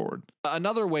straightforward.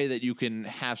 Another way that you can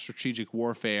have strategic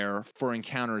warfare for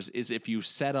encounters is if you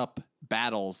set up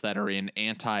battles that are in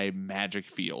anti-magic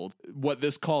field. What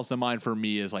this calls to mind for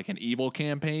me is like an evil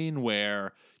campaign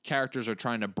where characters are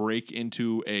trying to break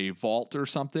into a vault or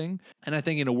something. And I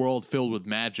think in a world filled with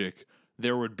magic,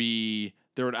 there would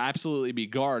absolutely be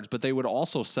guards, but they would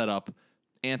also set up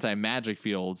anti-magic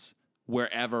fields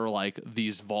wherever like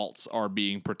these vaults are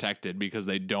being protected, because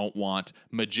they don't want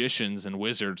magicians and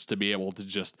wizards to be able to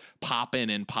just pop in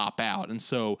and pop out. And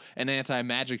so an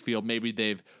anti-magic field, maybe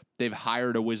they've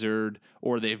hired a wizard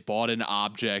or they've bought an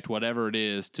object, whatever it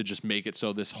is, to just make it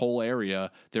so this whole area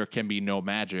there can be no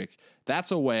magic.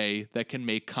 That's a way that can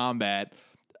make combat,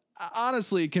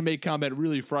 honestly, it can make combat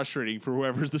really frustrating for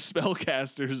whoever the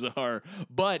spellcasters are,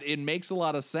 but it makes a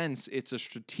lot of sense. It's a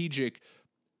strategic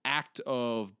act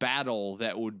of battle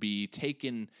that would be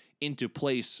taken into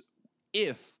place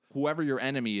if whoever your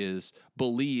enemy is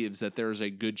believes that there's a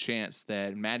good chance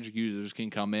that magic users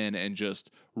can come in and just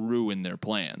ruin their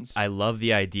plans. I love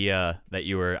the idea that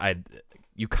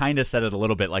you kind of said it a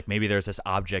little bit, like maybe there's this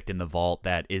object in the vault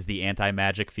that is the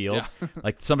anti-magic field. Yeah.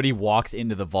 Like somebody walks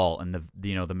into the vault and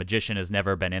the magician has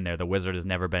never been in there. The wizard has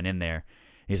never been in there.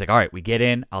 He's like, all right, we get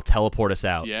in, I'll teleport us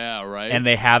out. Yeah, right. And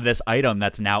they have this item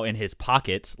that's now in his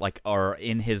pockets, or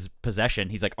in his possession.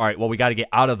 He's like, all right, well, we got to get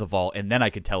out of the vault and then I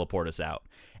can teleport us out.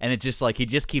 And it just like, he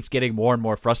just keeps getting more and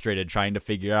more frustrated trying to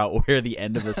figure out where the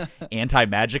end of this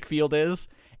anti-magic field is.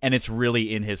 and it's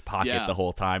really in his pocket the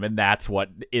whole time, and that's what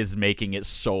is making it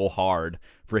so hard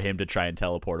for him to try and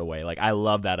teleport away. Like, I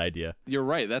love that idea. You're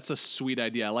right. That's a sweet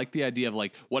idea. I like the idea of,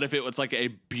 like, what if it was like a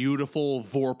beautiful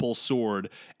Vorpal sword,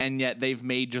 and yet they've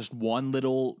made just one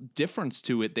little difference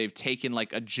to it. They've taken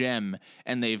like a gem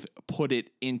and they've put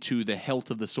it into the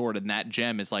hilt of the sword, and that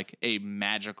gem is like a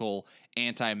magical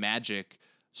anti-magic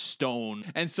stone.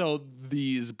 And so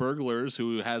these burglars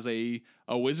who has a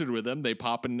wizard with them, they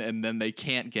pop in and then they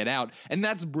can't get out. And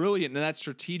that's brilliant and that's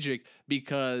strategic,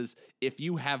 because if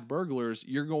you have burglars,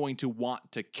 you're going to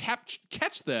want to catch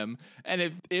them.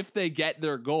 And if they get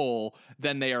their goal,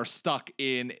 then they are stuck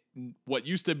in what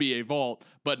used to be a vault,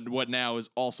 but what now is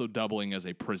also doubling as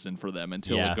a prison for them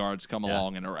until the guards come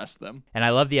along and arrest them. And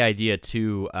I love the idea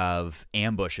too of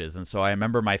ambushes. And so I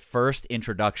remember my first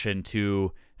introduction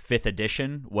to 5th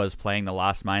edition was playing the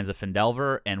Lost Mines of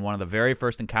Phandelver, and one of the very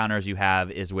first encounters you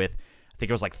have is with, I think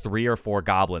it was like 3 or 4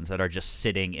 goblins that are just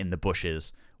sitting in the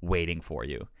bushes waiting for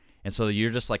you. And so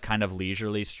you're just like kind of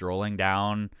leisurely strolling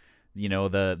down,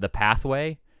 the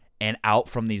pathway, and out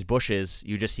from these bushes,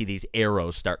 you just see these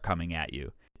arrows start coming at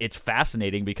you. It's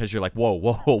fascinating because you're like, whoa,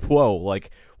 like,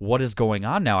 what is going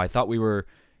on now? I thought we were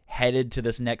headed to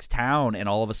this next town, and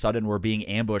all of a sudden we're being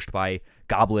ambushed by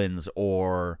goblins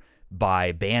or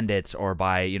by bandits or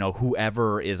by,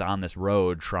 whoever is on this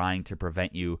road trying to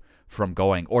prevent you from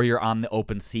going. Or you're on the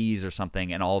open seas or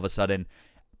something, and all of a sudden,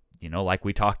 like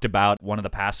we talked about one of the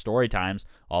past story times,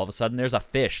 all of a sudden there's a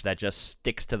fish that just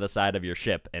sticks to the side of your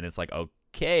ship, and it's like,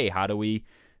 okay, how do we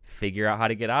figure out how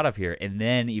to get out of here? And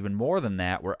then even more than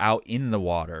that, we're out in the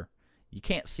water. You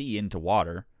can't see into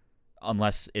water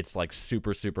unless it's like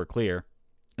super, super clear.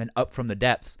 And up from the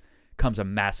depths comes a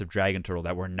massive dragon turtle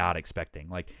that we're not expecting.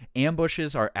 Like,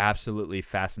 ambushes are absolutely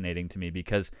fascinating to me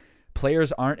because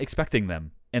players aren't expecting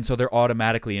them. And so they're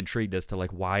automatically intrigued as to, like,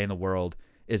 why in the world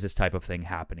is this type of thing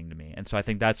happening to me? And so I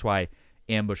think that's why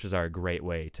ambushes are a great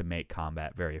way to make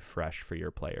combat very fresh for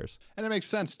your players. And it makes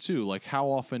sense too. Like, how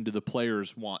often do the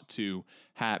players want to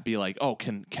be like, oh,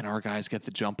 can our guys get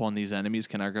the jump on these enemies?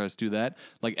 Can our guys do that?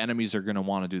 Like, enemies are going to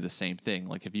want to do the same thing.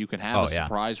 Like, if you can have a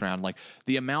surprise round, like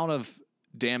the amount of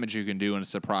damage you can do in a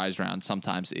surprise round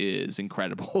sometimes is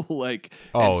incredible.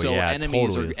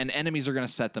 Enemies are going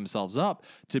to set themselves up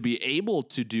to be able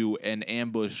to do an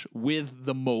ambush with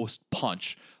the most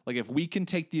punch. Like, if we can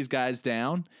take these guys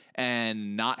down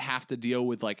and not have to deal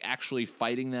with like actually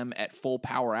fighting them at full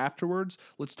power afterwards,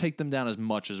 let's take them down as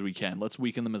much as we can. Let's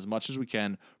weaken them as much as we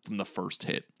can from the first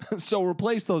hit. So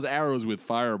replace those arrows with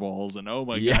fireballs, and oh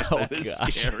my gosh, that is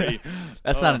scary.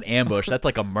 That's not an ambush. That's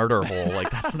like a murder hole. Like,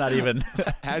 that's not even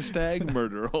hashtag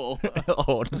murder hole.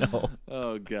 Oh no.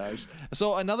 Oh gosh.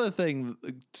 So another thing,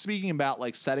 speaking about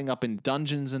like setting up in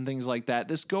dungeons and things like that,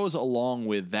 this goes along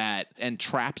with that and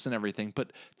traps and everything,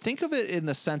 but think of it in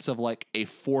the sense of like a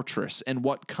fortress and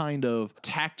what kind of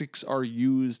tactics are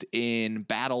used in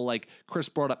battle. Like Chris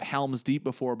brought up Helm's Deep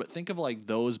before, but think of like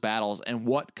those battles and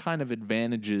what kind of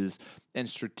advantages and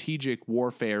strategic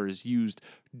warfare is used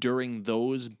during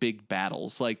those big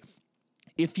battles. Like,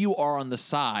 if you are on the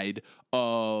side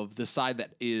that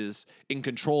is in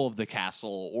control of the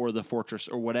castle or the fortress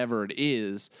or whatever it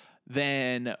is,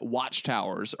 then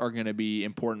watchtowers are going to be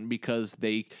important, because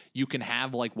you can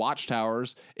have like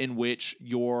watchtowers in which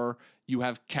you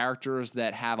have characters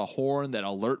that have a horn that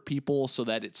alert people so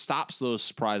that it stops those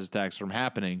surprise attacks from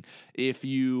happening. If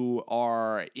you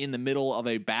are in the middle of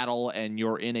a battle and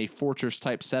you're in a fortress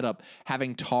type setup,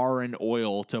 having tar and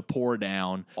oil to pour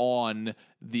down on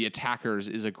the attackers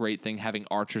is a great thing. Having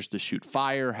archers to shoot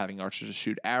fire, having archers to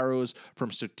shoot arrows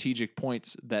from strategic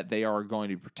points that they are going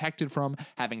to be protected from,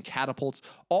 having catapults,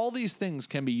 all these things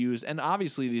can be used. And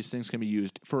obviously these things can be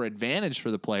used for advantage for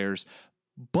the players,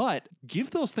 but give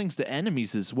those things to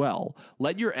enemies as well.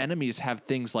 Let your enemies have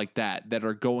things like that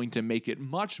are going to make it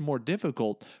much more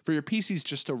difficult for your PCs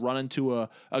just to run into a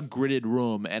gridded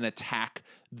room and attack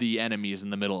the enemies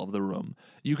in the middle of the room.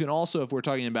 You can also, if we're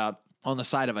talking about on the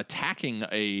side of attacking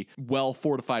a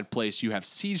well-fortified place, you have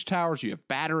siege towers, you have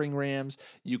battering rams,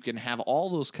 you can have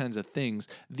all those kinds of things.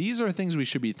 These are things we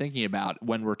should be thinking about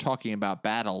when we're talking about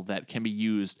battle that can be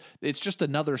used. It's just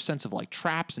another sense of like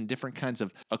traps and different kinds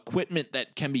of equipment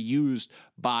that can be used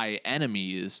by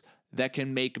enemies that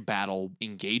can make battle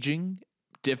engaging,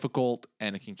 difficult,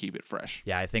 and it can keep it fresh.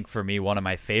 Yeah, I think for me, one of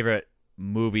my favorite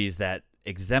movies that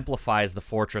exemplifies the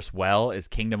fortress well is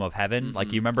Kingdom of Heaven. Mm-hmm.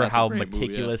 Like, you remember how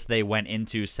meticulous they went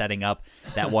into setting up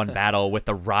that one battle with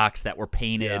the rocks that were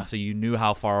painted, so you knew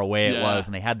how far away it was,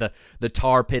 and they had the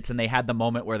tar pits, and they had the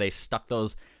moment where they stuck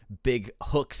those big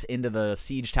hooks into the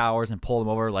siege towers and pulled them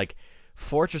over. Like,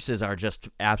 Fortresses are just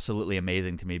absolutely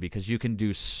amazing to me because you can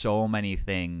do so many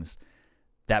things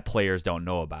that players don't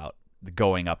know about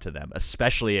going up to them,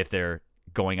 especially if they're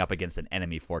going up against an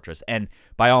enemy fortress. And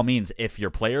by all means, if your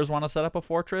players want to set up a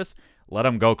fortress, let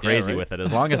them go crazy with it.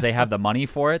 As long as they have the money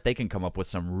for it, they can come up with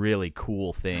some really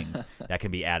cool things that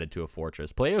can be added to a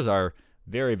fortress. Players are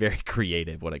very, very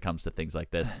creative when it comes to things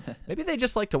like this. Maybe they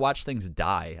just like to watch things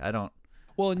die.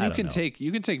 Well, and I you don't can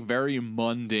know. take very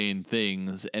mundane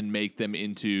things and make them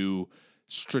into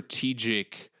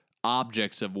strategic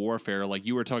objects of warfare. Like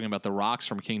you were talking about the rocks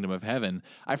from Kingdom of Heaven.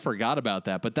 I forgot about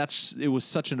that, but it was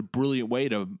such a brilliant way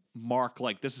to mark,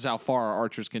 like, this is how far our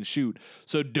archers can shoot.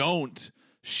 So don't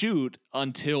shoot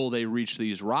until they reach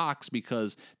these rocks,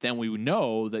 because then we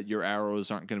know that your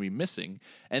arrows aren't going to be missing.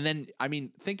 And then, I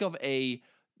mean, think of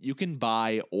you can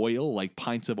buy oil, like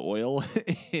pints of oil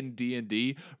in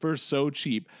D&D for so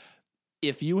cheap.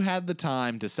 If you had the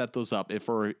time to set those up,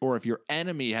 or if your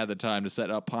enemy had the time to set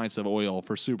up pints of oil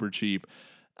for super cheap,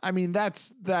 I mean,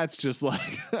 that's just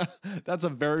like that's a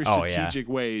very strategic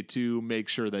way to make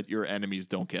sure that your enemies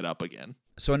don't get up again.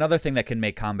 So another thing that can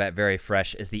make combat very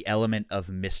fresh is the element of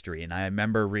mystery. And I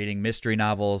remember reading mystery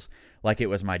novels like it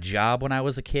was my job when I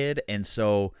was a kid, and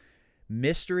so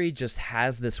mystery just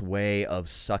has this way of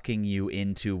sucking you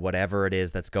into whatever it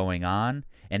is that's going on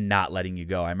and not letting you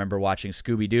go. I remember watching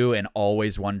Scooby-Doo and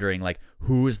always wondering, like,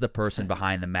 who is the person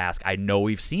behind the mask? I know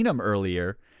we've seen him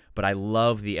earlier, but I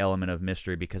love the element of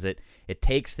mystery because it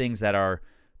takes things that are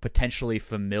potentially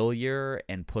familiar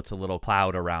and puts a little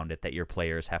cloud around it that your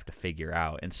players have to figure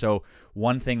out. And so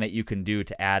one thing that you can do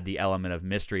to add the element of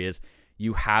mystery is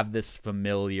you have this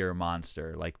familiar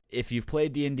monster. Like, if you've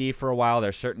played D&D for a while,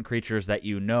 there's certain creatures that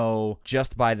you know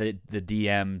just by the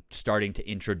DM starting to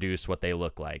introduce what they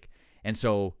look like. And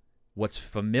so what's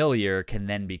familiar can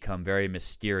then become very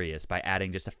mysterious by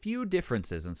adding just a few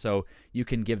differences. And so you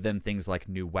can give them things like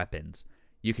new weapons.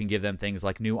 You can give them things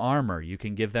like new armor. You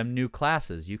can give them new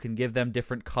classes. You can give them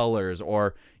different colors,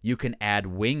 or you can add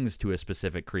wings to a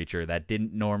specific creature that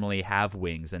didn't normally have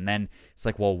wings. And then it's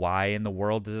like, well, why in the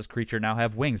world does this creature now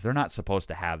have wings? They're not supposed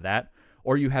to have that.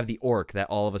 Or you have the orc that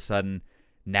all of a sudden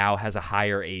now has a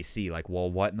higher AC. Like,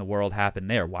 well, what in the world happened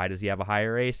there? Why does he have a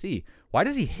higher AC? Why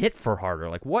does he hit for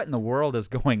harder? Like, what in the world is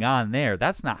going on there?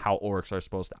 That's not how orcs are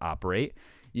supposed to operate.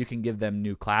 You can give them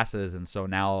new classes, and so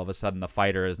now all of a sudden the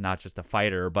fighter is not just a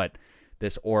fighter, but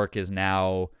this orc is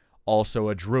now also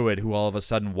a druid who all of a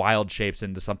sudden wild shapes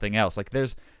into something else. Like,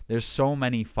 there's so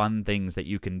many fun things that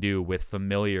you can do with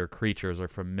familiar creatures or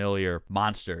familiar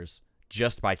monsters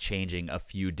just by changing a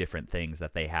few different things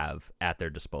that they have at their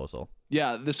disposal.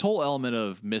 Yeah, this whole element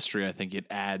of mystery, I think it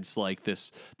adds like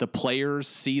this, the players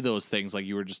see those things like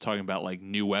you were just talking about, like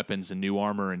new weapons and new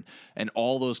armor and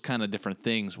all those kind of different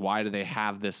things. Why do they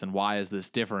have this and why is this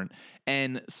different?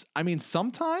 And I mean,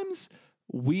 sometimes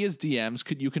we as DMs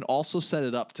you can also set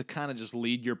it up to kind of just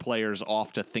lead your players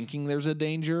off to thinking there's a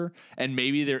danger, and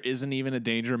maybe there isn't even a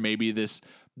danger. Maybe this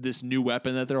new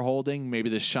weapon that they're holding, maybe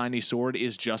this shiny sword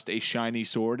is just a shiny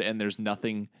sword and there's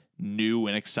nothing new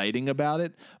and exciting about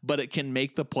it, but it can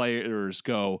make the players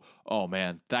go, oh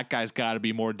man, that guy's got to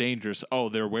be more dangerous. Oh,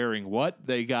 they're wearing what?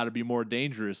 They got to be more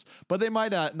dangerous. But they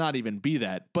might not even be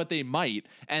that, but they might.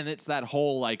 And it's that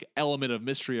whole like element of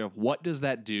mystery of what does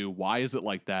that do? Why is it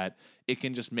like that? It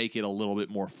can just make it a little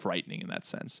bit more frightening in that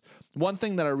sense. One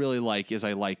thing that I really like is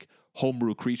I like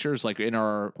homebrew creatures. Like in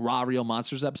our Raw Real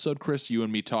Monsters episode, Chris, you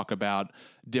and me talk about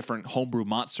different homebrew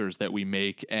monsters that we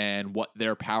make and what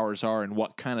their powers are and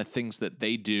what kind of things that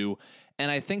they do.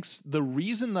 And I think the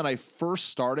reason that I first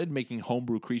started making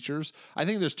homebrew creatures, I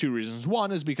think there's two reasons.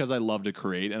 One is because I love to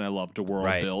create and I love to world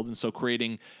build. And so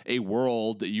creating a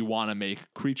world that you want to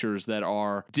make creatures that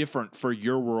are different for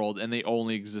your world and they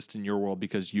only exist in your world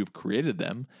because you've created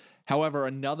them. However,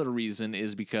 another reason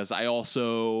is because I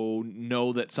also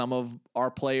know that some of our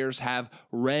players have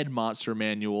read monster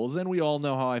manuals, and we all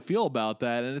know how I feel about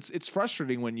that. And it's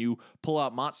frustrating when you pull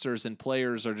out monsters and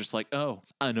players are just like, oh,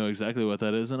 I know exactly what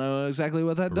that is, and I know exactly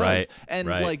what that does. Right, and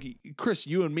right. like, Chris,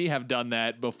 you and me have done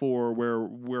that before where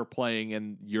we're playing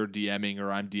and you're DMing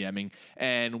or I'm DMing,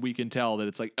 and we can tell that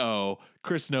it's like, oh,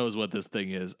 Chris knows what this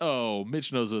thing is. Oh,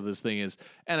 Mitch knows what this thing is.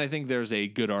 And I think there's a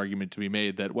good argument to be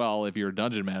made that, well, if you're a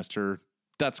dungeon master,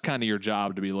 that's kind of your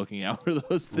job to be looking out for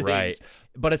those things. Right.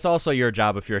 But it's also your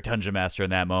job if you're a dungeon master in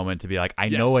that moment to be like, I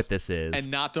know what this is. And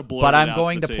not to blow but it I'm out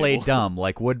going the to play table. dumb.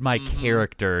 Like, would my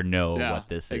character know what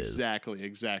this is?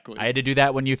 Exactly. I had to do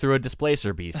that when you threw a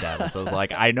displacer beast at us. I was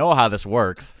like, I know how this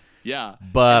works. Yeah.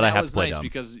 But I have to play nice dumb.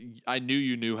 because I knew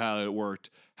you knew how it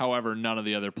worked. However, none of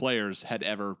the other players had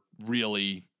ever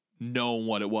really known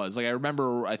what it was. Like I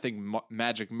remember, I think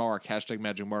Magic Mark, hashtag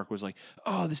Magic Mark was like,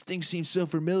 "Oh, this thing seems so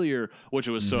familiar," which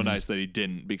it was so nice that he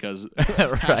didn't, because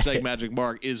hashtag Magic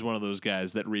Mark is one of those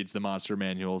guys that reads the monster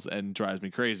manuals and drives me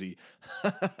crazy.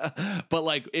 But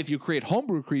like if you create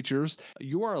homebrew creatures,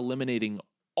 you are eliminating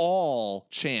all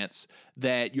chance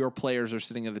that your players are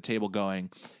sitting at the table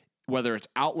going, whether it's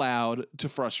out loud to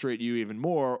frustrate you even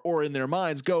more, or in their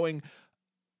minds going,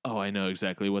 "Oh, I know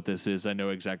exactly what this is. I know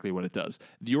exactly what it does."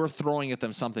 You're throwing at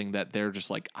them something that they're just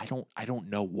like, I don't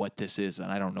know what this is,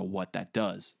 and I don't know what that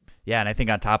does. Yeah, and I think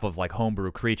on top of like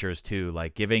homebrew creatures too,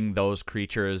 like giving those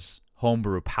creatures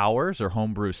homebrew powers or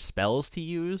homebrew spells to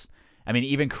use. I mean,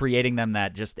 even creating them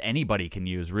that just anybody can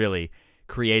use really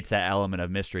creates that element of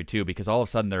mystery too, because all of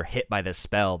a sudden they're hit by this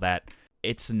spell that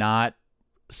it's not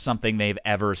something they've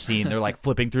ever seen. They're like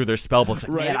flipping through their spell books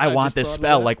like, Right, man, I want this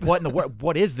spell. that. Like what in the world?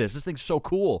 What is this? This thing's so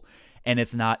cool. And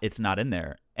it's not in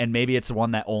there. And maybe it's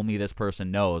one that only this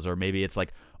person knows, or maybe it's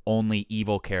like only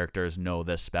evil characters know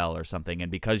this spell or something. And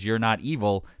because you're not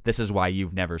evil, this is why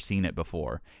you've never seen it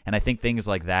before. And I think things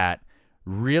like that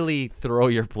really throw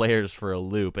your players for a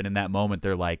loop. And in that moment,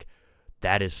 they're like,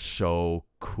 that is so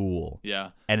cool. Yeah.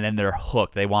 And then they're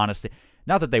hooked. They want to see,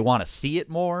 not that they want to see it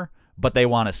more, but they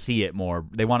want to see it more.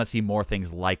 They want to see more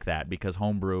things like that, because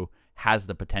homebrew has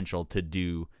the potential to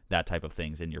do that type of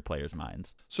things in your players'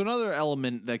 minds. So another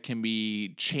element that can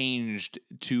be changed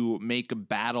to make a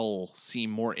battle seem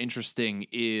more interesting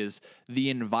is the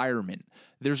environment.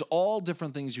 There's all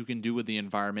different things you can do with the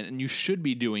environment, and you should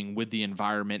be doing with the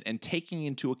environment, and taking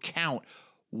into account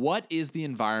what is the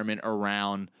environment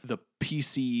around the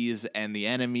PCs and the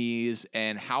enemies,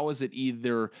 and how is it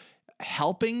either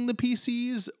helping the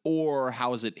PCs or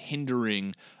how is it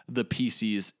hindering the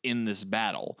PCs in this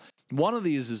battle. One of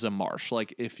these is a marsh.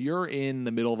 Like if you're in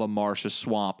the middle of a marsh, a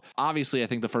swamp, obviously I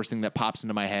think the first thing that pops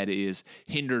into my head is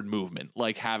hindered movement,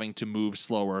 like having to move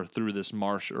slower through this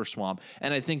marsh or swamp.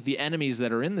 And I think the enemies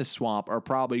that are in this swamp are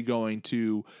probably going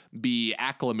to be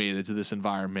acclimated to this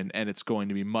environment, and it's going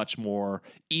to be much more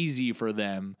easy for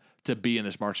them to be in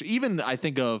this marsh. Even I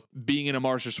think of being in a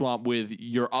marsh or swamp with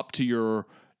you're up to your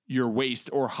waist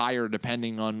or higher,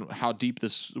 depending on how deep the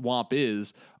swamp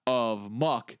is, of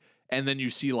muck, and then you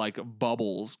see like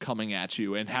bubbles coming at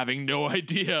you and having no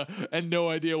idea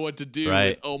what to do.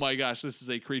 Right. Oh my gosh, this is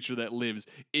a creature that lives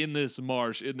in this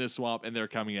marsh, in this swamp, and they're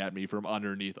coming at me from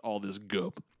underneath all this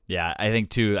goop. Yeah, I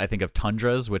think of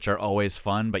tundras, which are always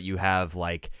fun, but you have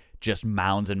like just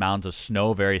mounds and mounds of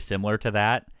snow very similar to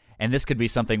that. And this could be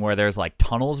something where there's like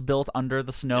tunnels built under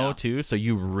the snow too, so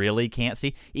you really can't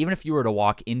see. Even if you were to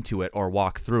walk into it or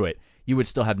walk through it, you would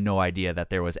still have no idea that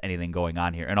there was anything going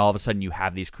on here. And all of a sudden you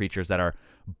have these creatures that are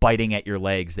biting at your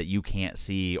legs that you can't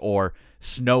see, or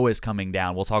snow is coming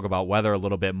down. We'll talk about weather a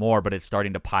little bit more, but it's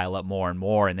starting to pile up more and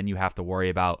more, and then you have to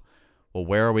worry about, well,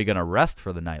 where are we going to rest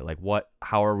for the night? Like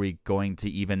how are we going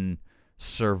to even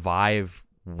survive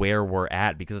where we're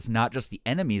at? Because it's not just the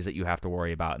enemies that you have to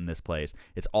worry about in this place.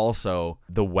 It's also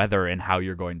the weather and how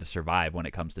you're going to survive when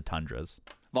it comes to tundras.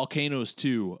 Volcanoes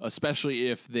too, especially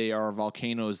if they are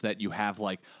volcanoes that you have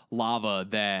like lava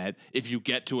that if you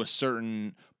get to a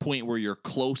certain point where you're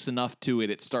close enough to it,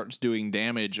 it starts doing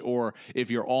damage. Or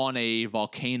if you're on a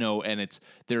volcano and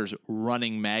there's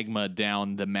running magma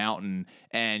down the mountain,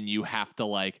 and you have to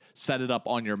like set it up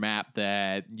on your map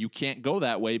that you can't go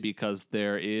that way because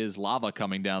there is lava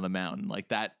coming down the mountain. Like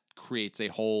that creates a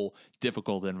whole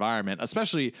difficult environment,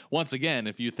 especially once again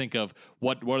if you think of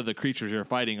what are the creatures you're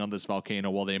fighting on this volcano.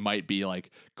 Well, they might be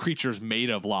like creatures made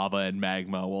of lava and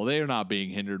magma. Well, they're not being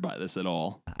hindered by this at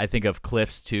all. I think of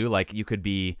cliffs too. Like you could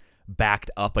be backed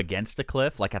up against a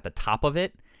cliff, like at the top of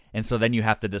it, and so then you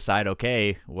have to decide,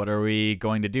 okay, what are we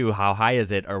going to do? How high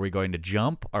is it? Are we going to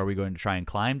jump? Are we going to try and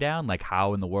climb down? Like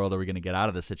how in the world are we going to get out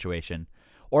of this situation?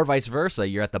 Or vice versa,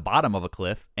 you're at the bottom of a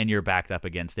cliff and you're backed up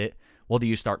against it. Well, do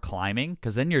you start climbing?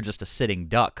 Because then you're just a sitting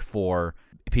duck for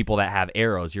people that have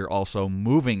arrows. You're also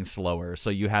moving slower, so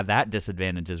you have that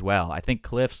disadvantage as well. I think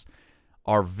cliffs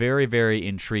are very, very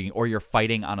intriguing. Or you're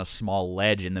fighting on a small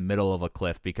ledge in the middle of a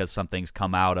cliff because something's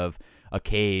come out of a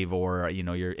cave, or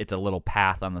it's a little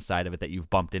path on the side of it that you've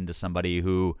bumped into somebody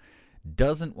who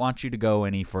doesn't want you to go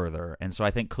any further. And so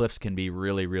I think cliffs can be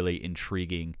really, really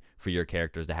intriguing for your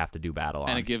characters to have to do battle on.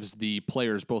 And it gives the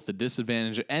players both the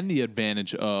disadvantage and the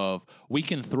advantage of we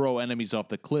can throw enemies off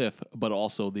the cliff, but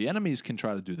also the enemies can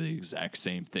try to do the exact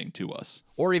same thing to us.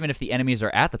 Or even if the enemies are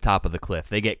at the top of the cliff,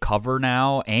 they get cover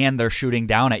now and they're shooting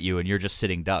down at you and you're just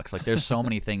sitting ducks. Like there's so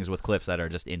many things with cliffs that are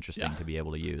just interesting to be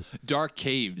able to use. Dark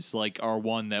caves are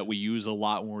one that we use a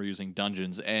lot when we're using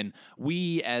dungeons, and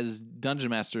we as dungeon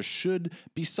masters should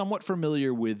be somewhat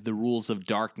familiar with the rules of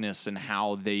darkness and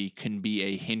how they can be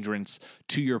a hindrance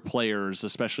to your players,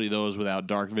 especially those without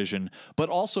dark vision. But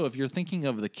also, if you're thinking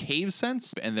of the cave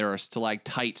sense and there are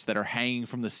stalactites that are hanging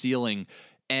from the ceiling,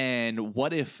 and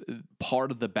what if part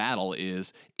of the battle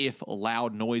is if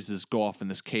loud noises go off in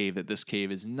this cave, that this cave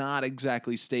is not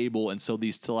exactly stable, and so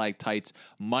these stalactites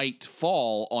might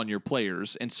fall on your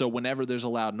players. And so whenever there's a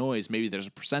loud noise, maybe there's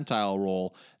a percentile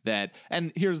roll that,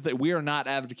 and here's that we are not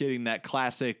advocating that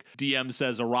classic DM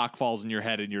says a rock falls in your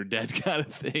head and you're dead kind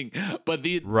of thing. But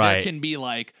there can be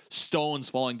like stones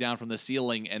falling down from the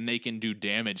ceiling and they can do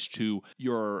damage to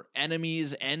your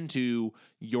enemies and to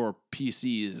your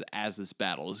PCs as this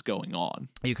battle is going on.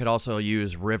 You could also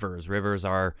use rivers. Rivers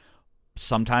are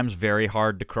sometimes very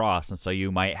hard to cross, and so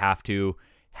you might have to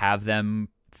have them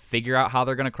figure out how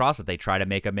they're going to cross it. They try to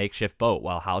make a makeshift boat.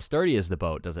 Well, how sturdy is the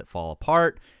boat? Does it fall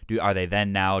apart? Are they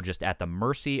then now just at the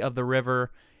mercy of the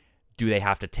river? Do they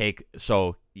have to take,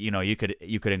 so you could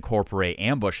incorporate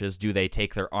ambushes. Do they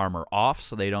take their armor off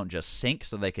so they don't just sink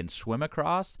so they can swim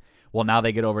across? Well, now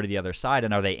they get over to the other side,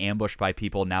 and are they ambushed by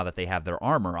people now that they have their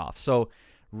armor off? So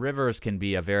rivers can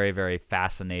be a very, very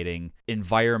fascinating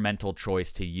environmental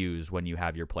choice to use when you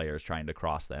have your players trying to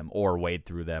cross them or wade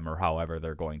through them or however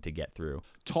they're going to get through.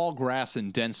 Tall grass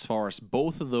and dense forest,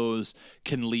 both of those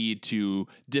can lead to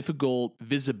difficult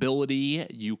visibility.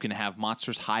 You can have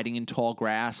monsters hiding in tall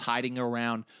grass, hiding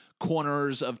around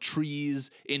corners of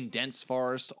trees in dense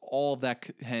forest. All that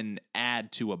can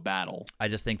add to a battle. I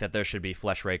just think that there should be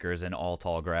flesh rakers in all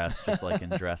tall grass, just like in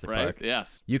Jurassic right? Park.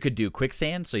 Yes. You could do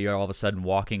quicksand, so you're all of a sudden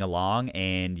walking along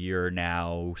and you're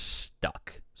now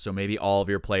stuck. So maybe all of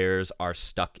your players are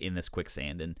stuck in this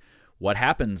quicksand. And what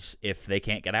happens if they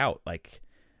can't get out? Like,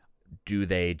 do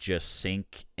they just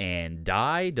sink and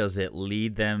die? Does it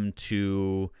lead them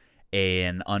to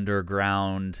an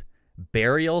underground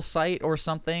burial site or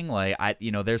something?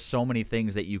 There's so many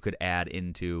things that you could add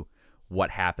into what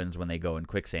happens when they go in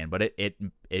quicksand, but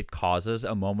it causes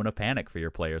a moment of panic for your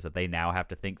players that they now have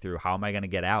to think through, how am I going to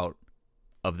get out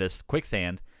of this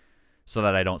quicksand so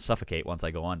that I don't suffocate once I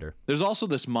go under? There's also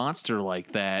this monster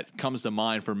like that comes to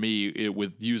mind for me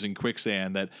with using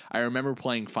quicksand that I remember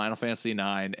playing Final Fantasy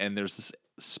IX, and there's this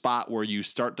spot where you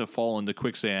start to fall into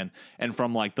quicksand, and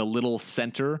from like the little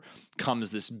center comes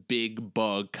this big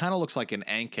bug, kind of looks like an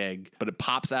ant egg, but it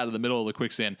pops out of the middle of the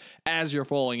quicksand as you're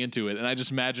falling into it. And I just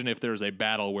imagine if there's a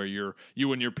battle where you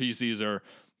and your PCs are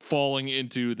falling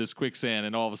into this quicksand,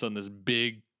 and all of a sudden this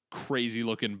big crazy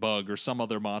looking bug or some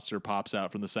other monster pops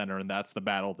out from the center, and that's the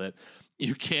battle that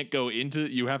you can't go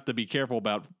into. You have to be careful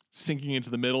about sinking into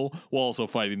the middle while also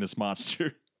fighting this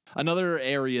monster. Another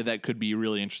area that could be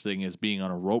really interesting is being on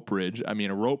a rope bridge. I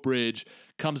mean, a rope bridge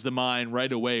comes to mind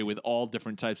right away with all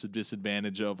different types of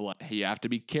disadvantage of, like, you have to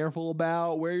be careful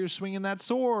about where you're swinging that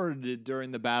sword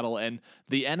during the battle, and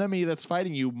the enemy that's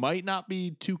fighting you might not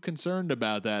be too concerned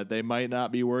about that. They might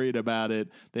not be worried about it.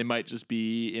 They might just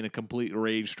be in a complete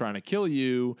rage trying to kill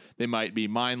you. They might be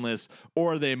mindless,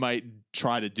 or they might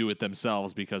try to do it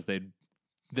themselves because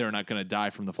they're not going to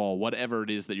die from the fall. Whatever it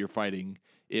is that you're fighting,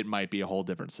 it might be a whole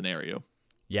different scenario.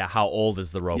 Yeah, how old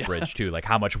is the rope bridge too? Like,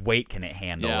 how much weight can it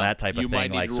handle? That type of thing. You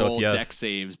might need like, to so roll if you have deck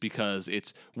saves because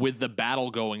it's with the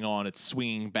battle going on. It's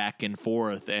swinging back and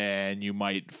forth, and you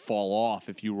might fall off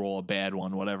if you roll a bad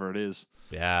one, whatever it is.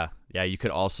 Yeah. You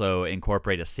could also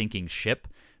incorporate a sinking ship.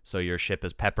 So your ship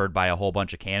is peppered by a whole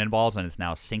bunch of cannonballs, and it's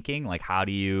now sinking. Like, how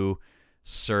do you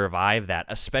survive that?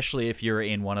 Especially if you're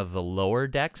in one of the lower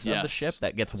decks of the ship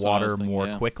that gets water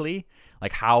more quickly.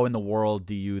 Like, how in the world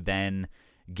do you then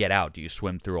get out? Do you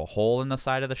swim through a hole in the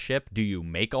side of the ship? Do you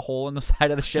make a hole in the side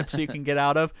of the ship so you can get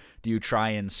out of? Do you try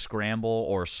and scramble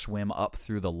or swim up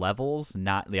through the levels?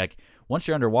 Not like, once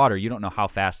you're underwater, you don't know how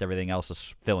fast everything else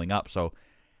is filling up. So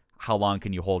how long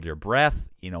can you hold your breath?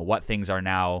 What things are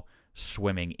now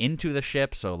swimming into the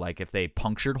ship? So like, if they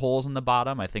punctured holes in the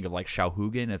bottom, I think of like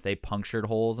Shauhugan, if they punctured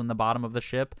holes in the bottom of the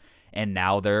ship and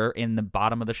now they're in the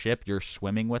bottom of the ship, you're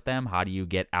swimming with them. How do you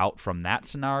get out from that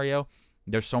scenario?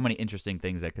 There's so many interesting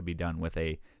things that could be done with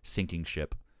a sinking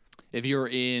ship. If you're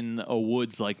in a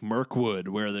woods like Mirkwood,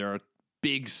 where there are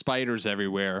big spiders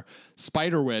everywhere.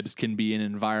 Spider webs can be an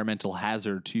environmental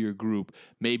hazard to your group.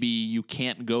 Maybe you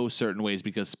can't go certain ways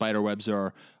because spider webs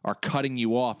are cutting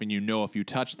you off, and if you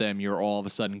touch them, you're all of a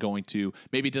sudden going to.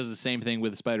 Maybe it does the same thing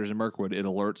with the spiders in Mirkwood. It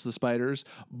alerts the spiders,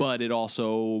 but it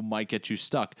also might get you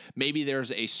stuck. Maybe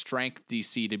there's a strength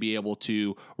DC to be able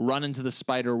to run into the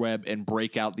spider web and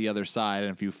break out the other side,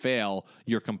 and if you fail,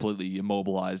 you're completely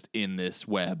immobilized in this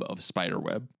web of spider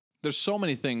web. There's so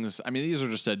many things. I mean,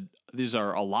 these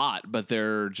are a lot, but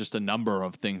they're just a number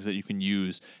of things that you can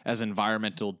use as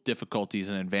environmental difficulties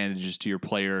and advantages to your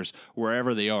players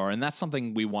wherever they are. And that's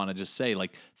something we want to just say,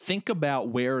 like, think about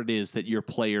where it is that your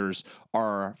players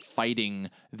are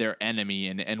fighting their enemy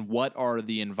and what are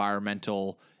the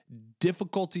environmental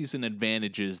difficulties and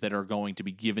advantages that are going to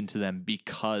be given to them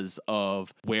because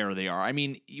of where they are. I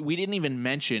mean, we didn't even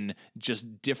mention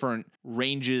just different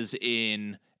ranges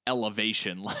in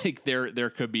elevation. Like there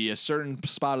could be a certain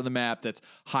spot of the map that's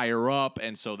higher up,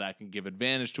 and so that can give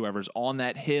advantage to whoever's on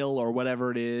that hill or whatever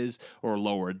it is, or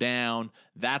lower down.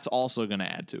 That's also going to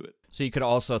add to it. So you could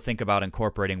also think about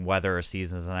incorporating weather or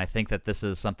seasons, and I think that this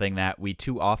is something that we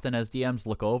too often as DMs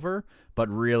look over, but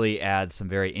really adds some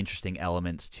very interesting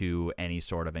elements to any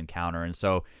sort of encounter. And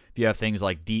so if you have things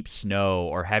like deep snow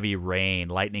or heavy rain,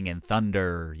 lightning and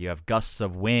thunder, you have gusts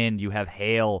of wind, you have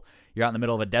hail, you're out in the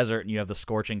middle of a desert and you have the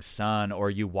scorching sun, or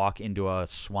you walk into a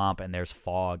swamp and there's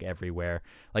fog everywhere.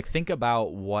 Like, think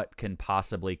about what can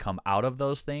possibly come out of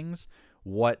those things,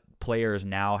 what players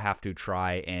now have to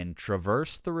try and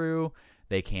traverse through.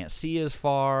 They can't see as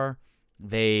far.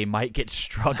 They might get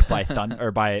struck by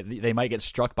thunder, they might get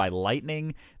struck by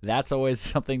lightning. That's always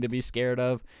something to be scared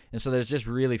of. And so there's just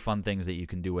really fun things that you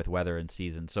can do with weather and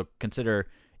season. So consider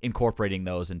incorporating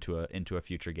those into a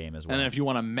future game as well. And if you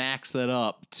want to max that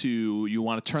up you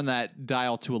want to turn that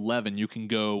dial to 11, you can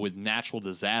go with natural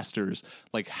disasters.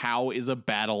 Like, how is a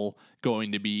battle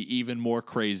going to be even more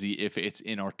crazy if it's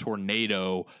in a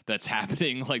tornado that's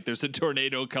happening? Like, there's a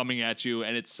tornado coming at you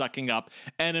and it's sucking up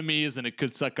enemies and it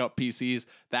could suck up PCs.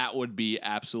 That would be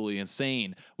absolutely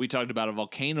insane. We talked about a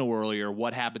volcano earlier.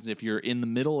 What happens if you're in the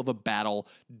middle of a battle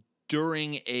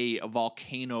during a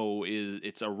volcano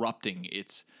it's erupting,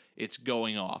 it's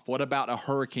going off? What about a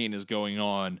hurricane is going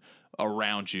on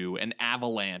around you, an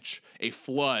avalanche, a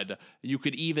flood?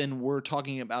 We're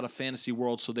talking about a fantasy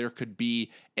world, so there could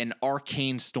be an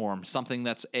arcane storm, something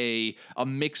that's a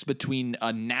mix between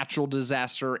a natural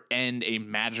disaster and a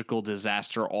magical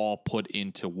disaster all put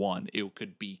into one. It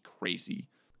could be crazy.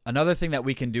 Another thing that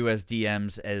we can do as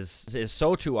DMs is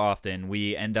so too often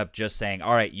we end up just saying,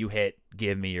 all right, you hit,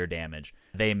 give me your damage.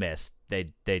 They miss.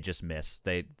 They just miss.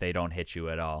 They don't hit you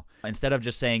at all. Instead of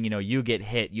just saying, you get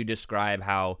hit, you describe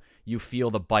how you feel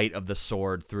the bite of the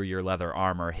sword through your leather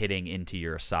armor hitting into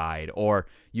your side, or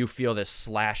you feel this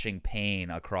slashing pain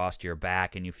across your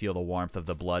back and you feel the warmth of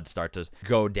the blood start to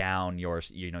go down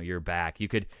your back. You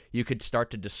could start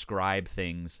to describe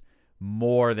things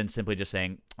more than simply just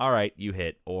saying, all right, you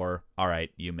hit, or all right,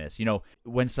 you miss.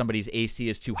 When somebody's AC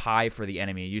is too high for the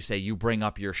enemy, you say you bring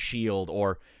up your shield,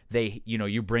 or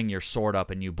you bring your sword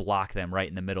up and you block them right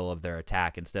in the middle of their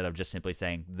attack, instead of just simply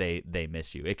saying they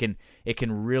miss you. It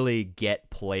can really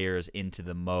get players into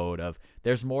the mode of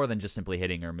there's more than just simply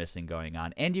hitting or missing going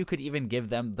on. And you could even give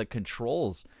them the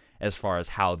controls as far as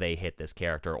how they hit this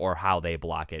character or how they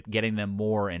block it, getting them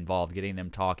more involved, getting them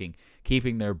talking,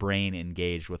 keeping their brain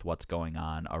engaged with what's going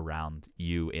on around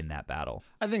you in that battle.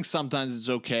 I think sometimes it's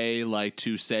okay, like,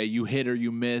 to say you hit or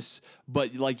you miss,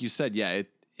 but like you said,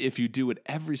 if you do it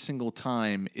every single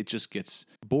time, it just gets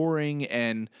boring.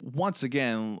 And once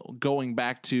again, going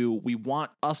back to, we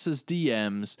want us as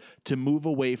DMs to move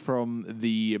away from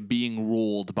the being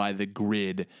ruled by the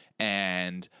grid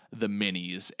and the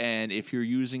minis. And if you're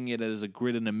using it as a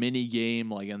grid and a mini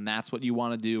game, and that's what you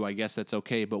want to do, I guess that's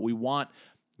okay. But we want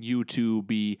you to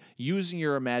be using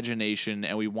your imagination,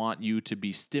 and we want you to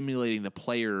be stimulating the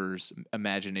player's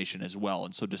imagination as well.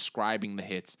 And so describing the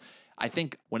hits, I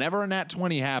think whenever a nat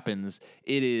 20 happens,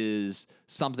 it is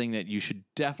something that you should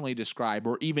definitely describe,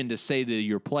 or even to say to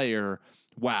your player,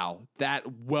 wow,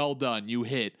 well done, you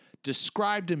hit.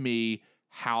 Describe to me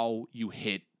how you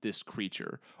hit this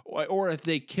creature. Or if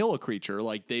they kill a creature,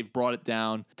 like they've brought it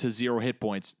down to 0 hit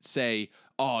points, say,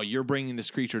 oh, you're bringing this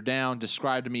creature down.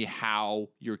 Describe to me how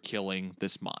you're killing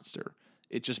this monster.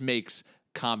 It just makes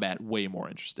combat way more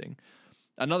interesting.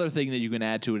 Another thing that you can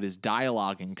add to it is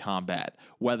dialogue in combat,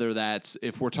 whether that's,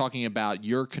 if we're talking about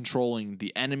you're controlling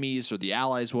the enemies or the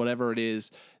allies, whatever it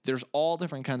is, There's all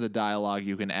different kinds of dialogue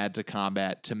you can add to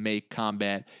combat to make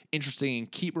combat interesting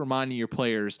and keep reminding your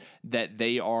players that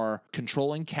they are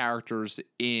controlling characters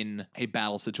in a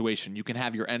battle situation. You can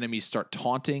have your enemies start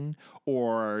taunting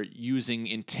or using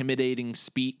intimidating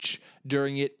speech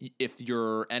during it. If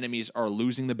your enemies are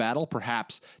losing the battle,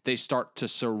 perhaps they start to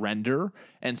surrender,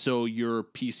 and so your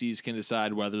PCs can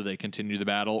decide whether they continue the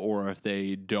battle or if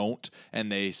they don't,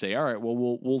 and they say, all right,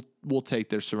 well, we'll take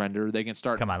their surrender. They can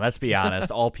start. Come on, let's be honest.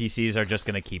 All PCs are just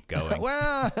going to keep going.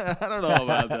 Well, I don't know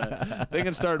about that. They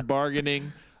can start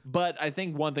bargaining. But I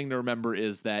think one thing to remember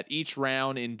is that each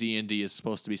round in D&D is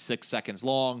supposed to be 6 seconds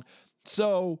long.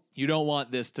 So you don't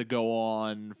want this to go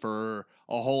on for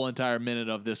a whole entire minute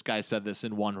of this guy said this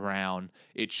in one round.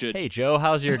 It should. Hey, Joe,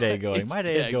 how's your day going? My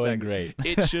day is going great.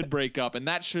 It should break up, and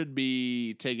that should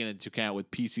be taken into account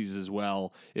with PCs as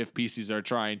well. If PCs are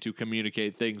trying to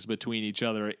communicate things between each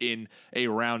other in a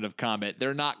round of combat,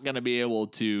 they're not going to be able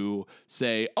to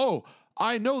say, oh,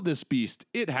 I know this beast.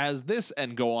 It has this,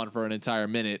 and go on for an entire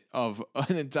minute of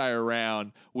an entire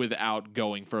round without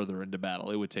going further into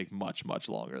battle. It would take much, much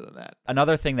longer than that.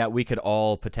 Another thing that we could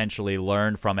all potentially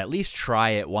learn from, at least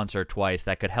try it once or twice,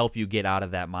 that could help you get out of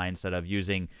that mindset of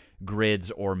using grids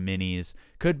or minis,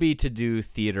 could be to do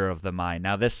theater of the mind.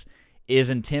 Now, this is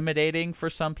intimidating for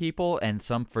some people, and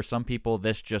for some people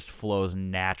this just flows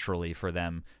naturally for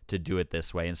them to do it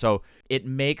this way. And so it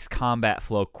makes combat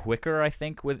flow quicker, I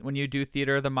think, when you do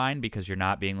theater of the mind, because you're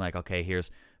not being like, okay, here's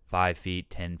 5 feet,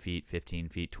 10 feet, 15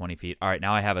 feet, 20 feet. All right,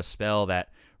 now I have a spell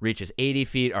that reaches 80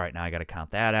 feet. All right, now I got to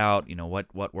count that out. You know,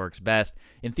 what works best?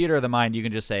 In theater of the mind, you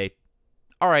can just say,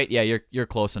 all right, yeah, you're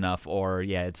close enough, or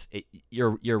yeah,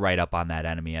 you're right up on that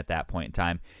enemy at that point in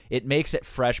time. It makes it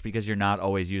fresh because you're not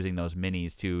always using those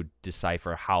minis to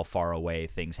decipher how far away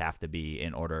things have to be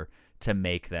in order to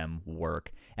make them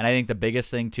work. And I think the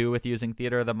biggest thing too with using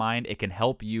theater of the mind, it can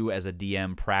help you as a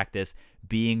DM practice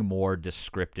being more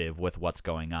descriptive with what's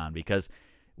going on, because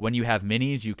when you have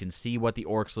minis, you can see what the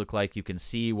orcs look like, you can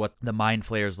see what the mind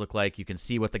flayers look like, you can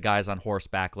see what the guys on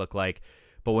horseback look like.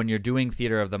 But when you're doing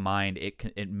theater of the mind,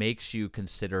 it makes you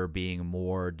consider being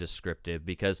more descriptive,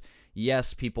 because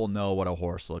yes, people know what a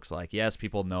horse looks like. Yes,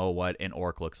 people know what an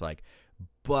orc looks like.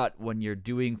 But when you're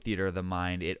doing theater of the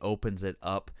mind, it opens it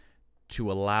up to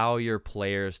allow your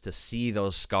players to see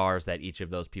those scars that each of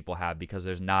those people have, because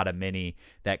there's not a mini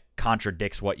that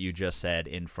contradicts what you just said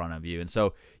in front of you. And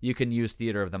so you can use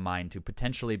theater of the mind to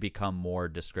potentially become more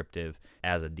descriptive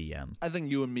as a DM. I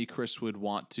think you and me, Chris, would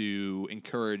want to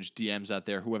encourage DMs out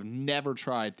there who have never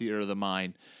tried theater of the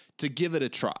mind to give it a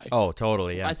try. Oh,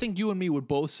 totally, yeah. I think you and me would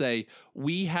both say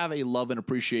we have a love and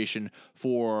appreciation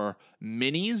for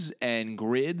minis and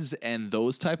grids and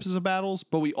those types of battles,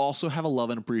 but we also have a love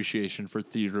and appreciation for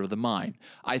theater of the mind.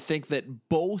 I think that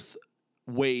both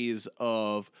ways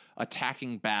of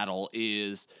attacking battle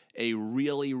is a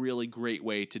really, really great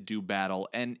way to do battle.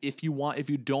 And if you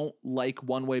don't like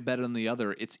one way better than the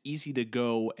other, it's easy to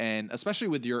go, and especially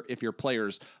with if your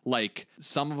players, like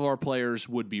some of our players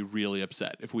would be really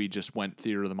upset if we just went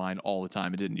theater of the mind all the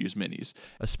time and didn't use minis.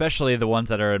 Especially the ones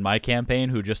that are in my campaign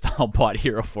who just all bought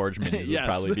Hero Forge minis Yes. would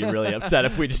probably be really upset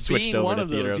if we just switched over to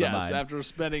theater of the mind. After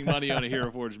spending money on a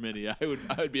Hero Forge mini, I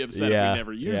would be upset if we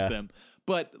never used them.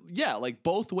 But yeah, like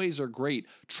both ways are great.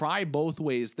 Try both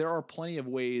ways. There are plenty of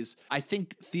ways. I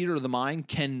think theater of the mind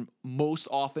can most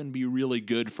often be really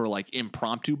good for like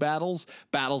impromptu battles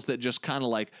that just kind of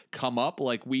like come up.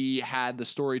 Like we had the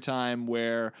story time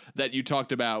that you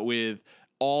talked about with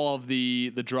all of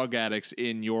the drug addicts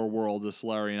in your world, the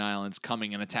Solarian Islands,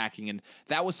 coming and attacking. And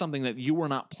that was something that you were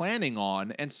not planning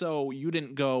on. And so you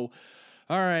didn't go,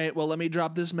 all right, well, let me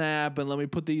drop this map and let me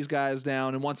put these guys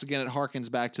down. And once again, it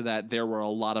harkens back to that there were a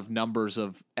lot of numbers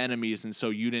of enemies, and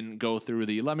so you didn't go through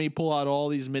let me pull out all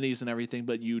these minis and everything,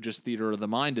 but you just theater of the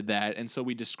mind did that. And so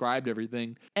we described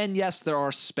everything. And yes, there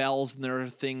are spells and there are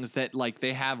things that, like,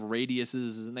 they have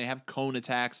radiuses and they have cone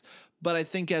attacks. But I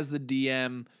think as the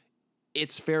DM,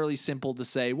 it's fairly simple to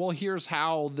say, well, here's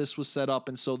how this was set up,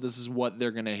 and so this is what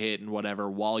they're going to hit and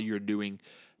whatever while you're doing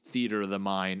theater of the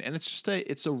mind. And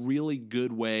it's a really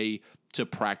good way to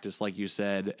practice, like you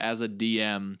said, as a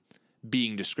DM,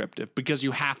 being descriptive, because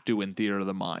you have to in theater of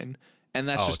the mind. And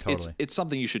that's totally. It's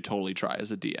something you should totally try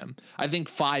as a DM. I think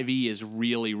 5e is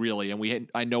really, really, and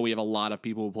I know we have a lot of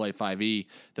people who play 5e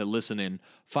that listen in.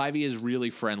 5e is really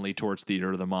friendly towards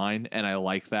theater of the mind, and I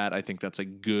like that. I think that's a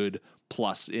good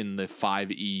plus in the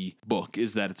 5e book,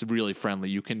 is that it's really friendly.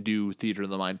 You can do theater of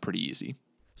the mind pretty easy.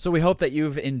 So we hope that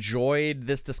you've enjoyed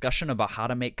this discussion about how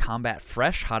to make combat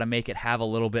fresh, how to make it have a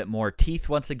little bit more teeth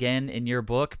once again in your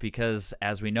book, because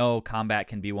as we know, combat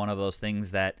can be one of those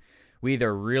things that we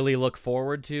either really look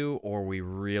forward to or we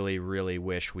really, really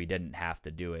wish we didn't have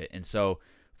to do it. And so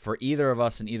for either of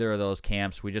us in either of those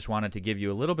camps, we just wanted to give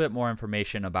you a little bit more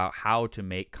information about how to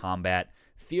make combat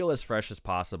feel as fresh as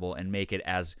possible and make it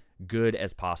as good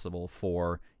as possible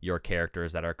for your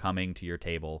characters that are coming to your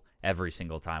table every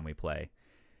single time we play.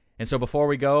 And so before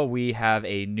we go, we have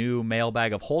a new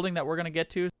mailbag of holding that we're going to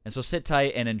get to. And so sit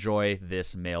tight and enjoy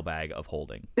this mailbag of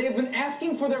holding. They've been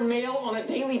asking for their mail on a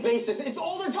daily basis. It's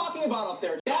all they're talking about up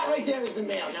there. That right there is the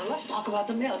mail. Now let's talk about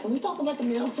the mail. Can we talk about the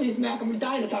mail, please, Mac? I'm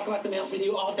dying to talk about the mail for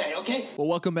you all day, okay? Well,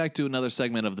 welcome back to another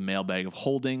segment of the Mailbag of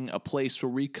Holding, a place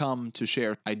where we come to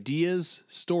share ideas,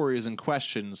 stories, and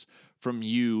questions from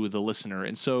you, the listener.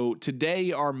 And so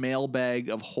today, our Mailbag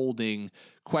of Holding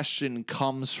question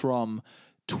comes from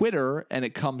Twitter, and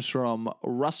it comes from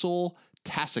Russell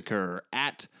Tassiker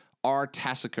at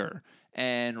 @rtassiker.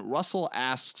 And Russell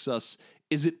asks us,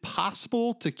 is it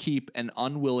possible to keep an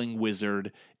unwilling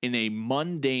wizard in a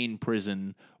mundane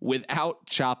prison without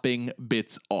chopping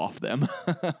bits off them?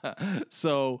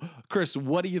 So, Chris,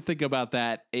 what do you think about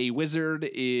that? A wizard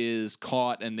is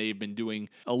caught and they've been doing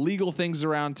illegal things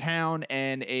around town,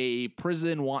 and a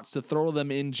prison wants to throw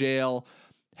them in jail.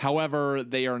 However,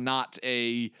 they are not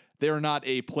a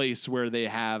place where they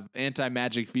have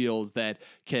anti-magic fields that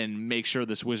can make sure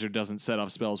this wizard doesn't set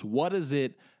off spells. What is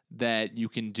it that you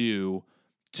can do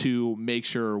to make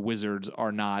sure wizards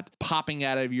are not popping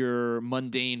out of your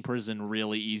mundane prison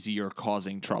really easy or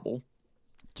causing trouble?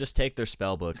 Just take their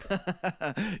spell book.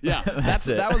 Yeah, That's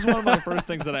it. That was one of my first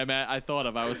things that I thought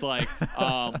of. I was like,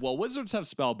 well, wizards have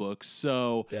spell books.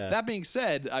 So that being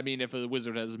said, I mean, if a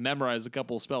wizard has memorized a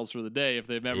couple of spells for the day, if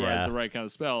they've memorized the right kind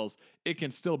of spells, it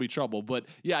can still be trouble. But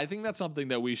yeah, I think that's something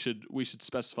that we should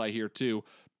specify here too.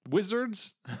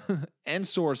 Wizards and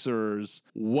sorcerers,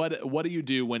 what do you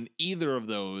do when either of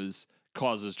those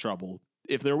causes trouble?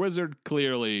 If they're a wizard,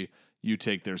 clearly you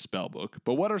take their spell book.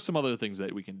 But what are some other things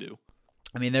that we can do?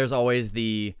 I mean, there's always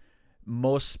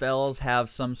most spells have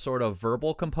some sort of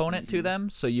verbal component to them,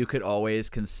 so you could always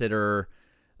consider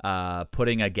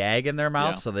putting a gag in their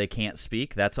mouth so they can't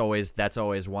speak. That's always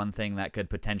one thing that could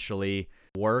potentially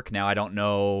work. Now, I don't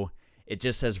know. It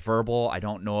just says verbal. I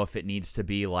don't know if it needs to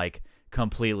be like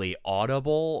completely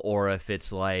audible or if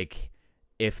it's like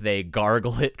if they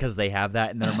gargle it because they have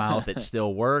that in their mouth, it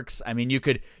still works. I mean, you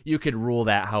could rule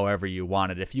that however you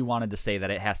wanted. If you wanted to say that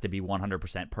it has to be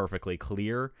 100% perfectly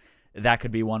clear, that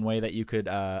could be one way that you could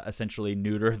essentially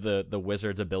neuter the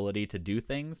wizard's ability to do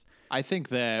things. I think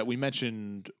that we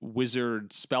mentioned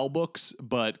wizard spell books,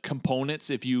 but components,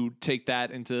 if you take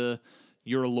that into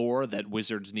your lore that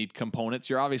wizards need components,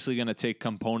 you're obviously going to take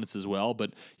components as well.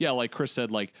 But yeah, like Chris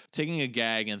said, like taking a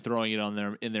gag and throwing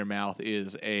it in their mouth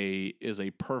is a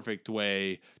perfect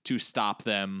way to stop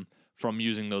them from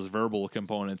using those verbal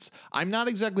components. I'm not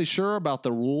exactly sure about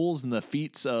the rules and the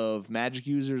feats of magic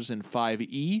users in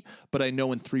 5e, but I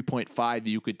know in 3.5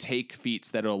 you could take feats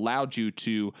that allowed you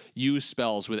to use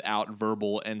spells without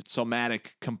verbal and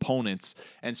somatic components,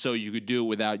 and so you could do it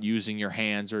without using your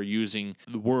hands or using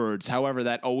the words. However,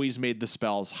 that always made the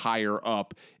spells higher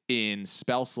up in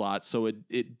spell slots, so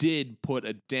it did put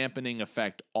a dampening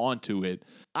effect onto it.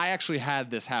 I actually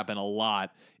had this happen a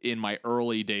lot in my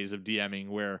early days of DMing,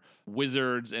 where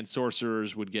wizards and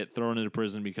sorcerers would get thrown into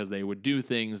prison because they would do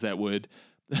things that would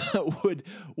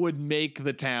make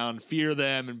the town fear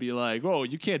them and be like, "Oh,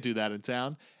 you can't do that in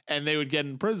town." And they would get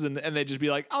in prison and they'd just be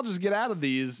like, "I'll just get out of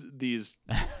these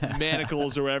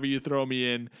manacles or whatever you throw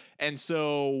me in." And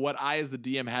so what I as the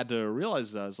DM had to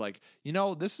realize is like,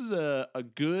 this is a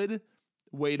good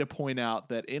way to point out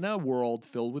that in a world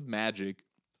filled with magic,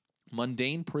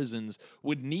 mundane prisons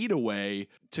would need a way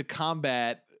to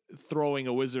combat throwing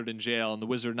a wizard in jail and the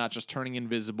wizard not just turning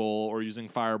invisible or using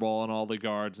fireball on all the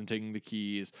guards and taking the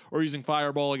keys or using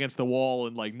fireball against the wall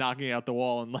and like knocking out the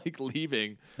wall and like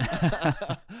leaving.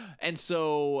 And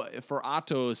so for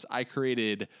Atos, I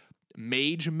created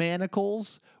mage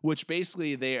manacles, which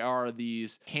basically they are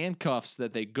these handcuffs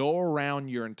that they go around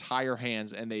your entire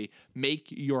hands and they make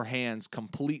your hands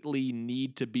completely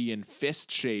need to be in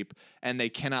fist shape and they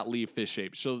cannot leave fist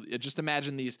shape. So just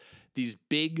imagine these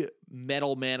big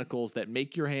metal manacles that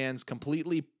make your hands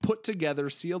completely put together,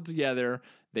 sealed together.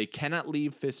 They cannot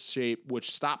leave fist shape,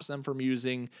 which stops them from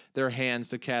using their hands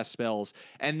to cast spells.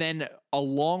 And then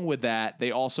along with that,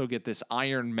 they also get this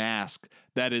iron mask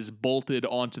that is bolted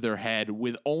onto their head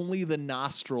with only the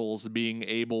nostrils being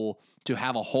able to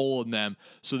have a hole in them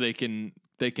so they can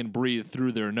breathe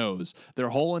through their nose. Their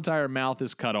whole entire mouth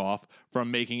is cut off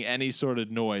from making any sort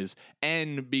of noise.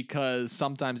 And because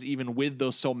sometimes even with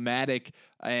those somatic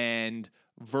and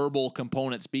verbal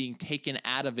components being taken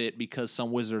out of it because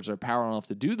some wizards are powerful enough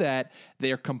to do that,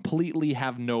 they completely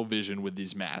have no vision with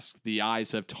these masks. The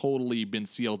eyes have totally been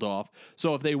sealed off.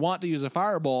 So if they want to use a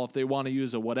fireball, if they want to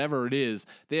use a whatever it is,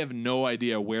 they have no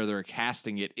idea where they're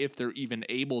casting it, if they're even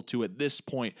able to at this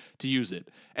point to use it.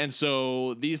 And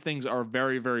so these things are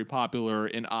very, very popular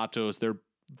in Atos. They're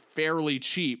fairly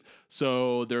cheap,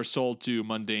 so they're sold to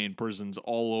mundane prisons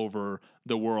all over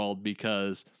the world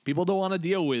because people don't want to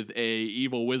deal with a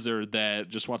evil wizard that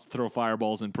just wants to throw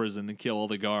fireballs in prison and kill all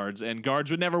the guards. And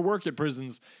guards would never work at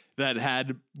prisons that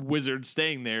had wizards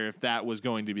staying there if that was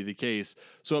going to be the case.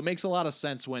 So it makes a lot of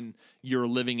sense when you're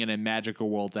living in a magical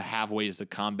world to have ways to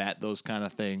combat those kind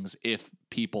of things if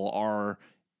people are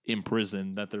in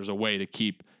prison, that there's a way to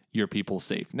keep your people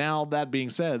safe. Now, that being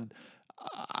said,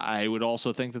 I would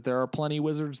also think that there are plenty of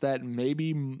wizards that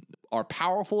maybe are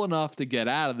powerful enough to get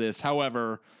out of this.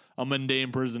 However, a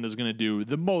mundane prison is going to do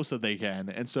the most that they can.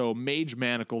 And so Mage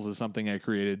Manacles is something I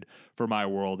created for my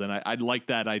world. And I like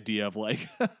that idea of like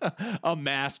a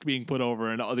mask being put over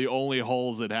and the only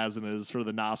holes it has in it is for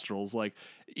the nostrils, like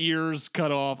ears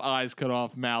cut off, eyes cut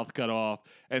off, mouth cut off.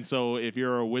 And so if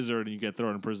you're a wizard and you get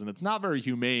thrown in prison, it's not very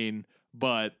humane,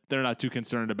 but they're not too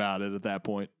concerned about it at that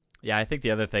point. Yeah, I think the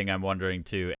other thing I'm wondering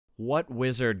too, what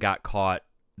wizard got caught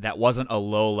that wasn't a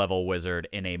low-level wizard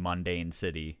in a mundane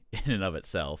city in and of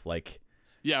itself? Like,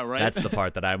 yeah, right. That's the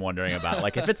part that I'm wondering about.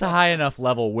 Like, if it's a high enough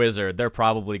level wizard, they're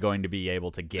probably going to be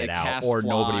able to get out, or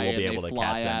nobody will be able to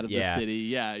cast out them. of the city.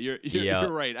 Yeah, you're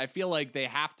right. I feel like they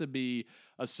have to be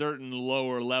a certain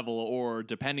lower level, or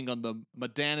depending on the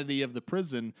modernity of the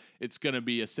prison, it's going to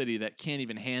be a city that can't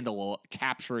even handle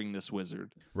capturing this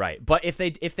wizard. Right. But if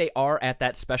they are at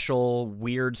that special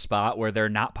weird spot where they're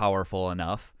not powerful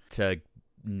enough to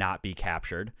not be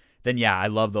captured, then yeah, I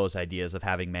love those ideas of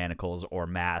having manacles or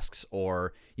masks,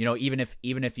 or, you know, even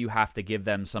if you have to give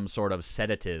them some sort of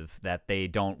sedative that they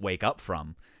don't wake up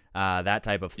from, that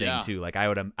type of thing too. Like I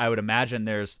would imagine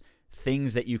there's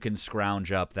things that you can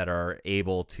scrounge up that are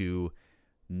able to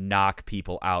knock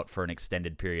people out for an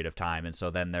extended period of time, and so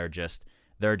then they're just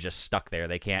stuck there.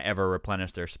 They can't ever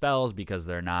replenish their spells because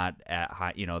they're not at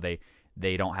high, you know,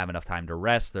 they don't have enough time to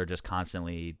rest. They're just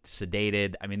constantly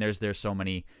sedated. I mean, there's so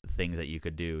many things that you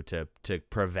could do to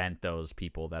prevent those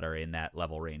people that are in that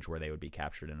level range where they would be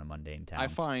captured in a mundane town. I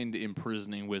find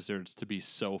imprisoning wizards to be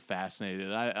so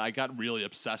fascinating. I got really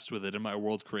obsessed with it in my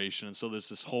world creation. And so there's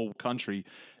this whole country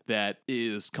that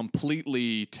is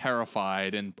completely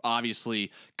terrified. And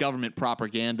obviously government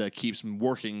propaganda keeps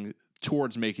working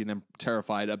towards making them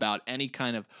terrified about any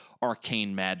kind of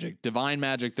arcane magic. Divine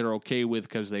magic they're okay with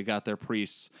because they got their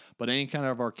priests, but any kind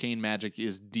of arcane magic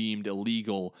is deemed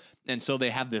illegal. And so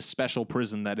they have this special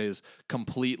prison that is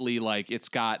completely like, it's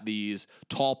got these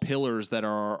tall pillars that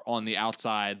are on the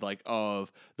outside like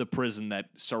of the prison that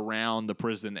surround the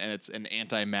prison, and it's an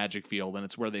anti-magic field, and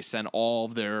it's where they send all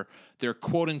of their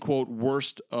quote-unquote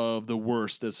worst of the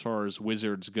worst as far as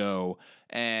wizards go.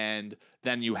 And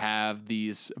then you have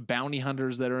these bounty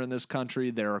hunters that are in this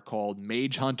country. They're called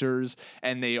mage hunters,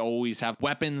 and they always have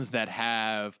weapons that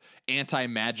have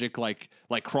anti-magic, like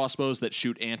crossbows that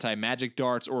shoot anti-magic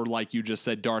darts, or like you just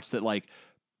said, darts that like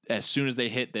as soon as they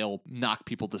hit, they'll knock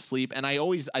people to sleep. And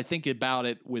I think about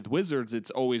it with wizards, it's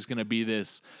always going to be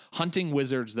this hunting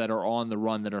wizards that are on the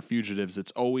run, that are fugitives.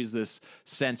 It's always this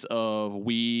sense of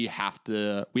we have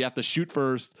to shoot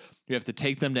first. We have to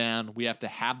take them down. We have to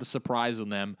have the surprise on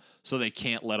them so they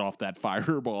can't let off that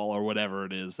fireball or whatever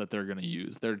it is that they're going to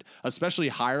use. They're especially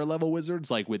higher level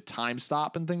wizards, like with time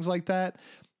stop and things like that.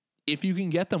 If you can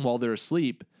get them while they're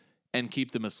asleep and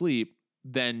keep them asleep,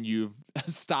 then you've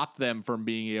stopped them from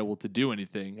being able to do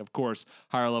anything. Of course,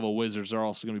 higher level wizards are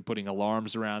also going to be putting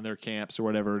alarms around their camps or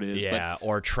whatever it is. Yeah,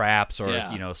 or traps, or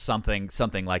you know, something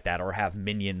like that, or have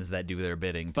minions that do their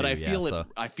bidding too. But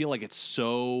I feel like it's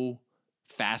so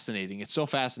fascinating. It's so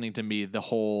fascinating to me, the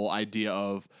whole idea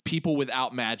of people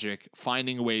without magic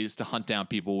finding ways to hunt down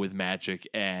people with magic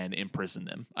and imprison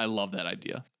them. I love that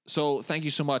idea. So thank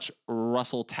you so much,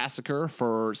 Russell Tassiker,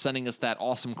 for sending us that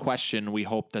awesome question. We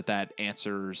hope that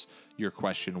answers your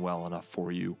question well enough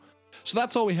for you. So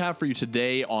that's all we have for you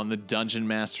today on the Dungeon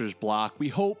Masters block. We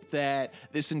hope that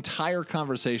this entire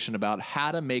conversation about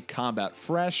how to make combat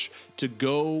fresh, to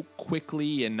go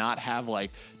quickly and not have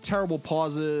like terrible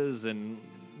pauses and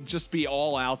just be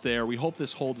all out there. We hope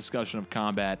this whole discussion of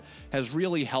combat has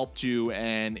really helped you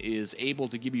and is able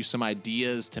to give you some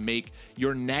ideas to make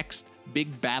your next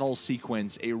big battle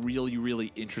sequence a really,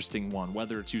 really interesting one,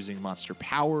 whether it's using monster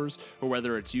powers or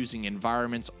whether it's using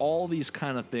environments. All these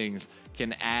kind of things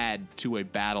can add to a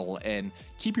battle and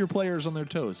keep your players on their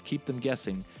toes, keep them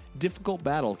guessing difficult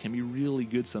battle can be really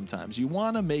good sometimes. You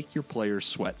want to make your players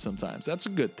sweat sometimes. That's a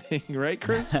good thing, right,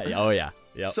 Chris? Oh, yeah.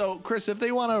 Yep. So, Chris, if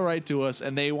they want to write to us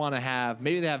and they want to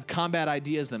maybe they have combat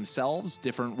ideas themselves,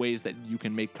 different ways that you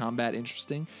can make combat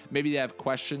interesting. Maybe they have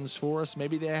questions for us.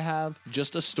 Maybe they have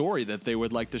just a story that they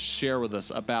would like to share with us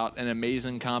about an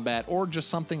amazing combat or just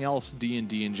something else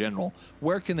D&D in general.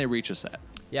 Where can they reach us at?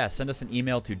 Yeah, send us an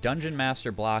email to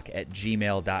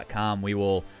dungeonmasterblock@gmail.com. We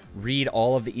will read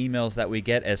all of the emails that we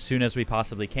get as soon as we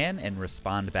possibly can and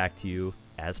respond back to you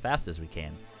as fast as we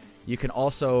can. You can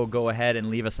also go ahead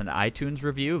and leave us an iTunes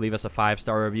review, leave us a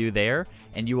 5-star review there,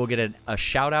 and you will get a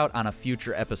shout out on a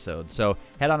future episode. So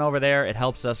head on over there. It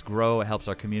helps us grow. It helps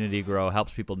our community grow.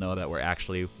 Helps people know that we're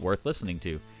actually worth listening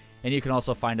to. And you can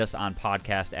also find us on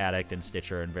Podcast Addict and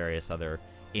Stitcher and various other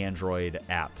Android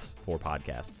apps for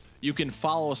podcasts. You can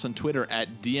follow us on Twitter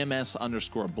at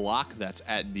DMS_block. That's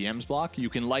at DMsBlock. You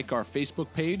can like our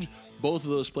Facebook page. Both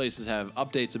of those places have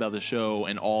updates about the show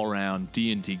and all-around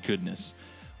D&D goodness.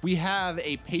 We have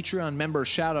a Patreon member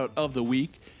shout-out of the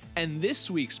week, and this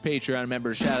week's Patreon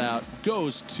member shout-out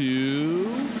goes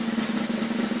to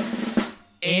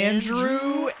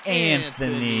Andrew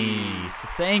Anthony. So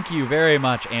thank you very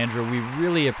much, Andrew. We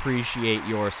really appreciate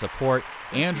your support.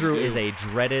 Andrew is a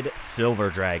dreaded silver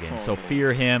dragon, so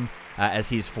fear him as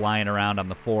he's flying around on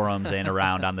the forums and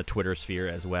around on the Twitter sphere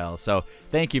as well. So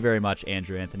thank you very much,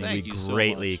 Andrew Anthony. Thank we you so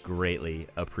greatly, much. greatly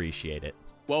appreciate it.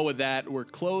 Well, with that, we're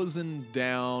closing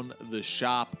down the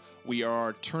shop. We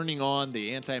are turning on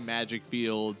the anti-magic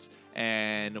fields,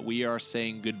 and we are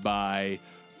saying goodbye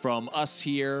from us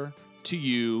here to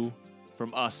you,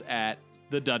 from us at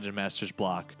the Dungeon Master's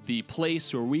Block, the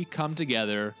place where we come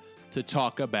together to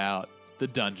talk about the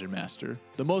Dungeon Master,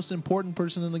 the most important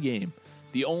person in the game,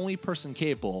 the only person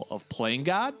capable of playing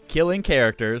God, Killing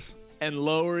characters. and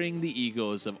lowering the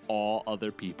egos of all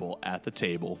other people at the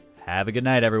table. Have a good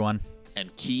night, everyone.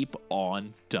 And keep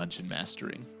on dungeon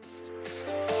mastering.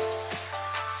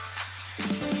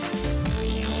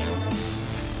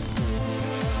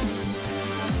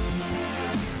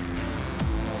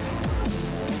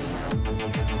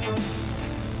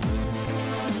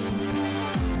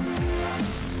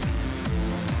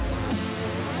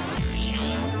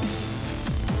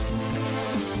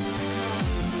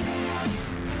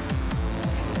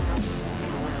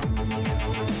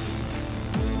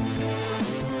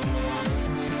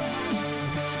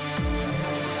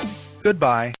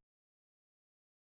 Goodbye.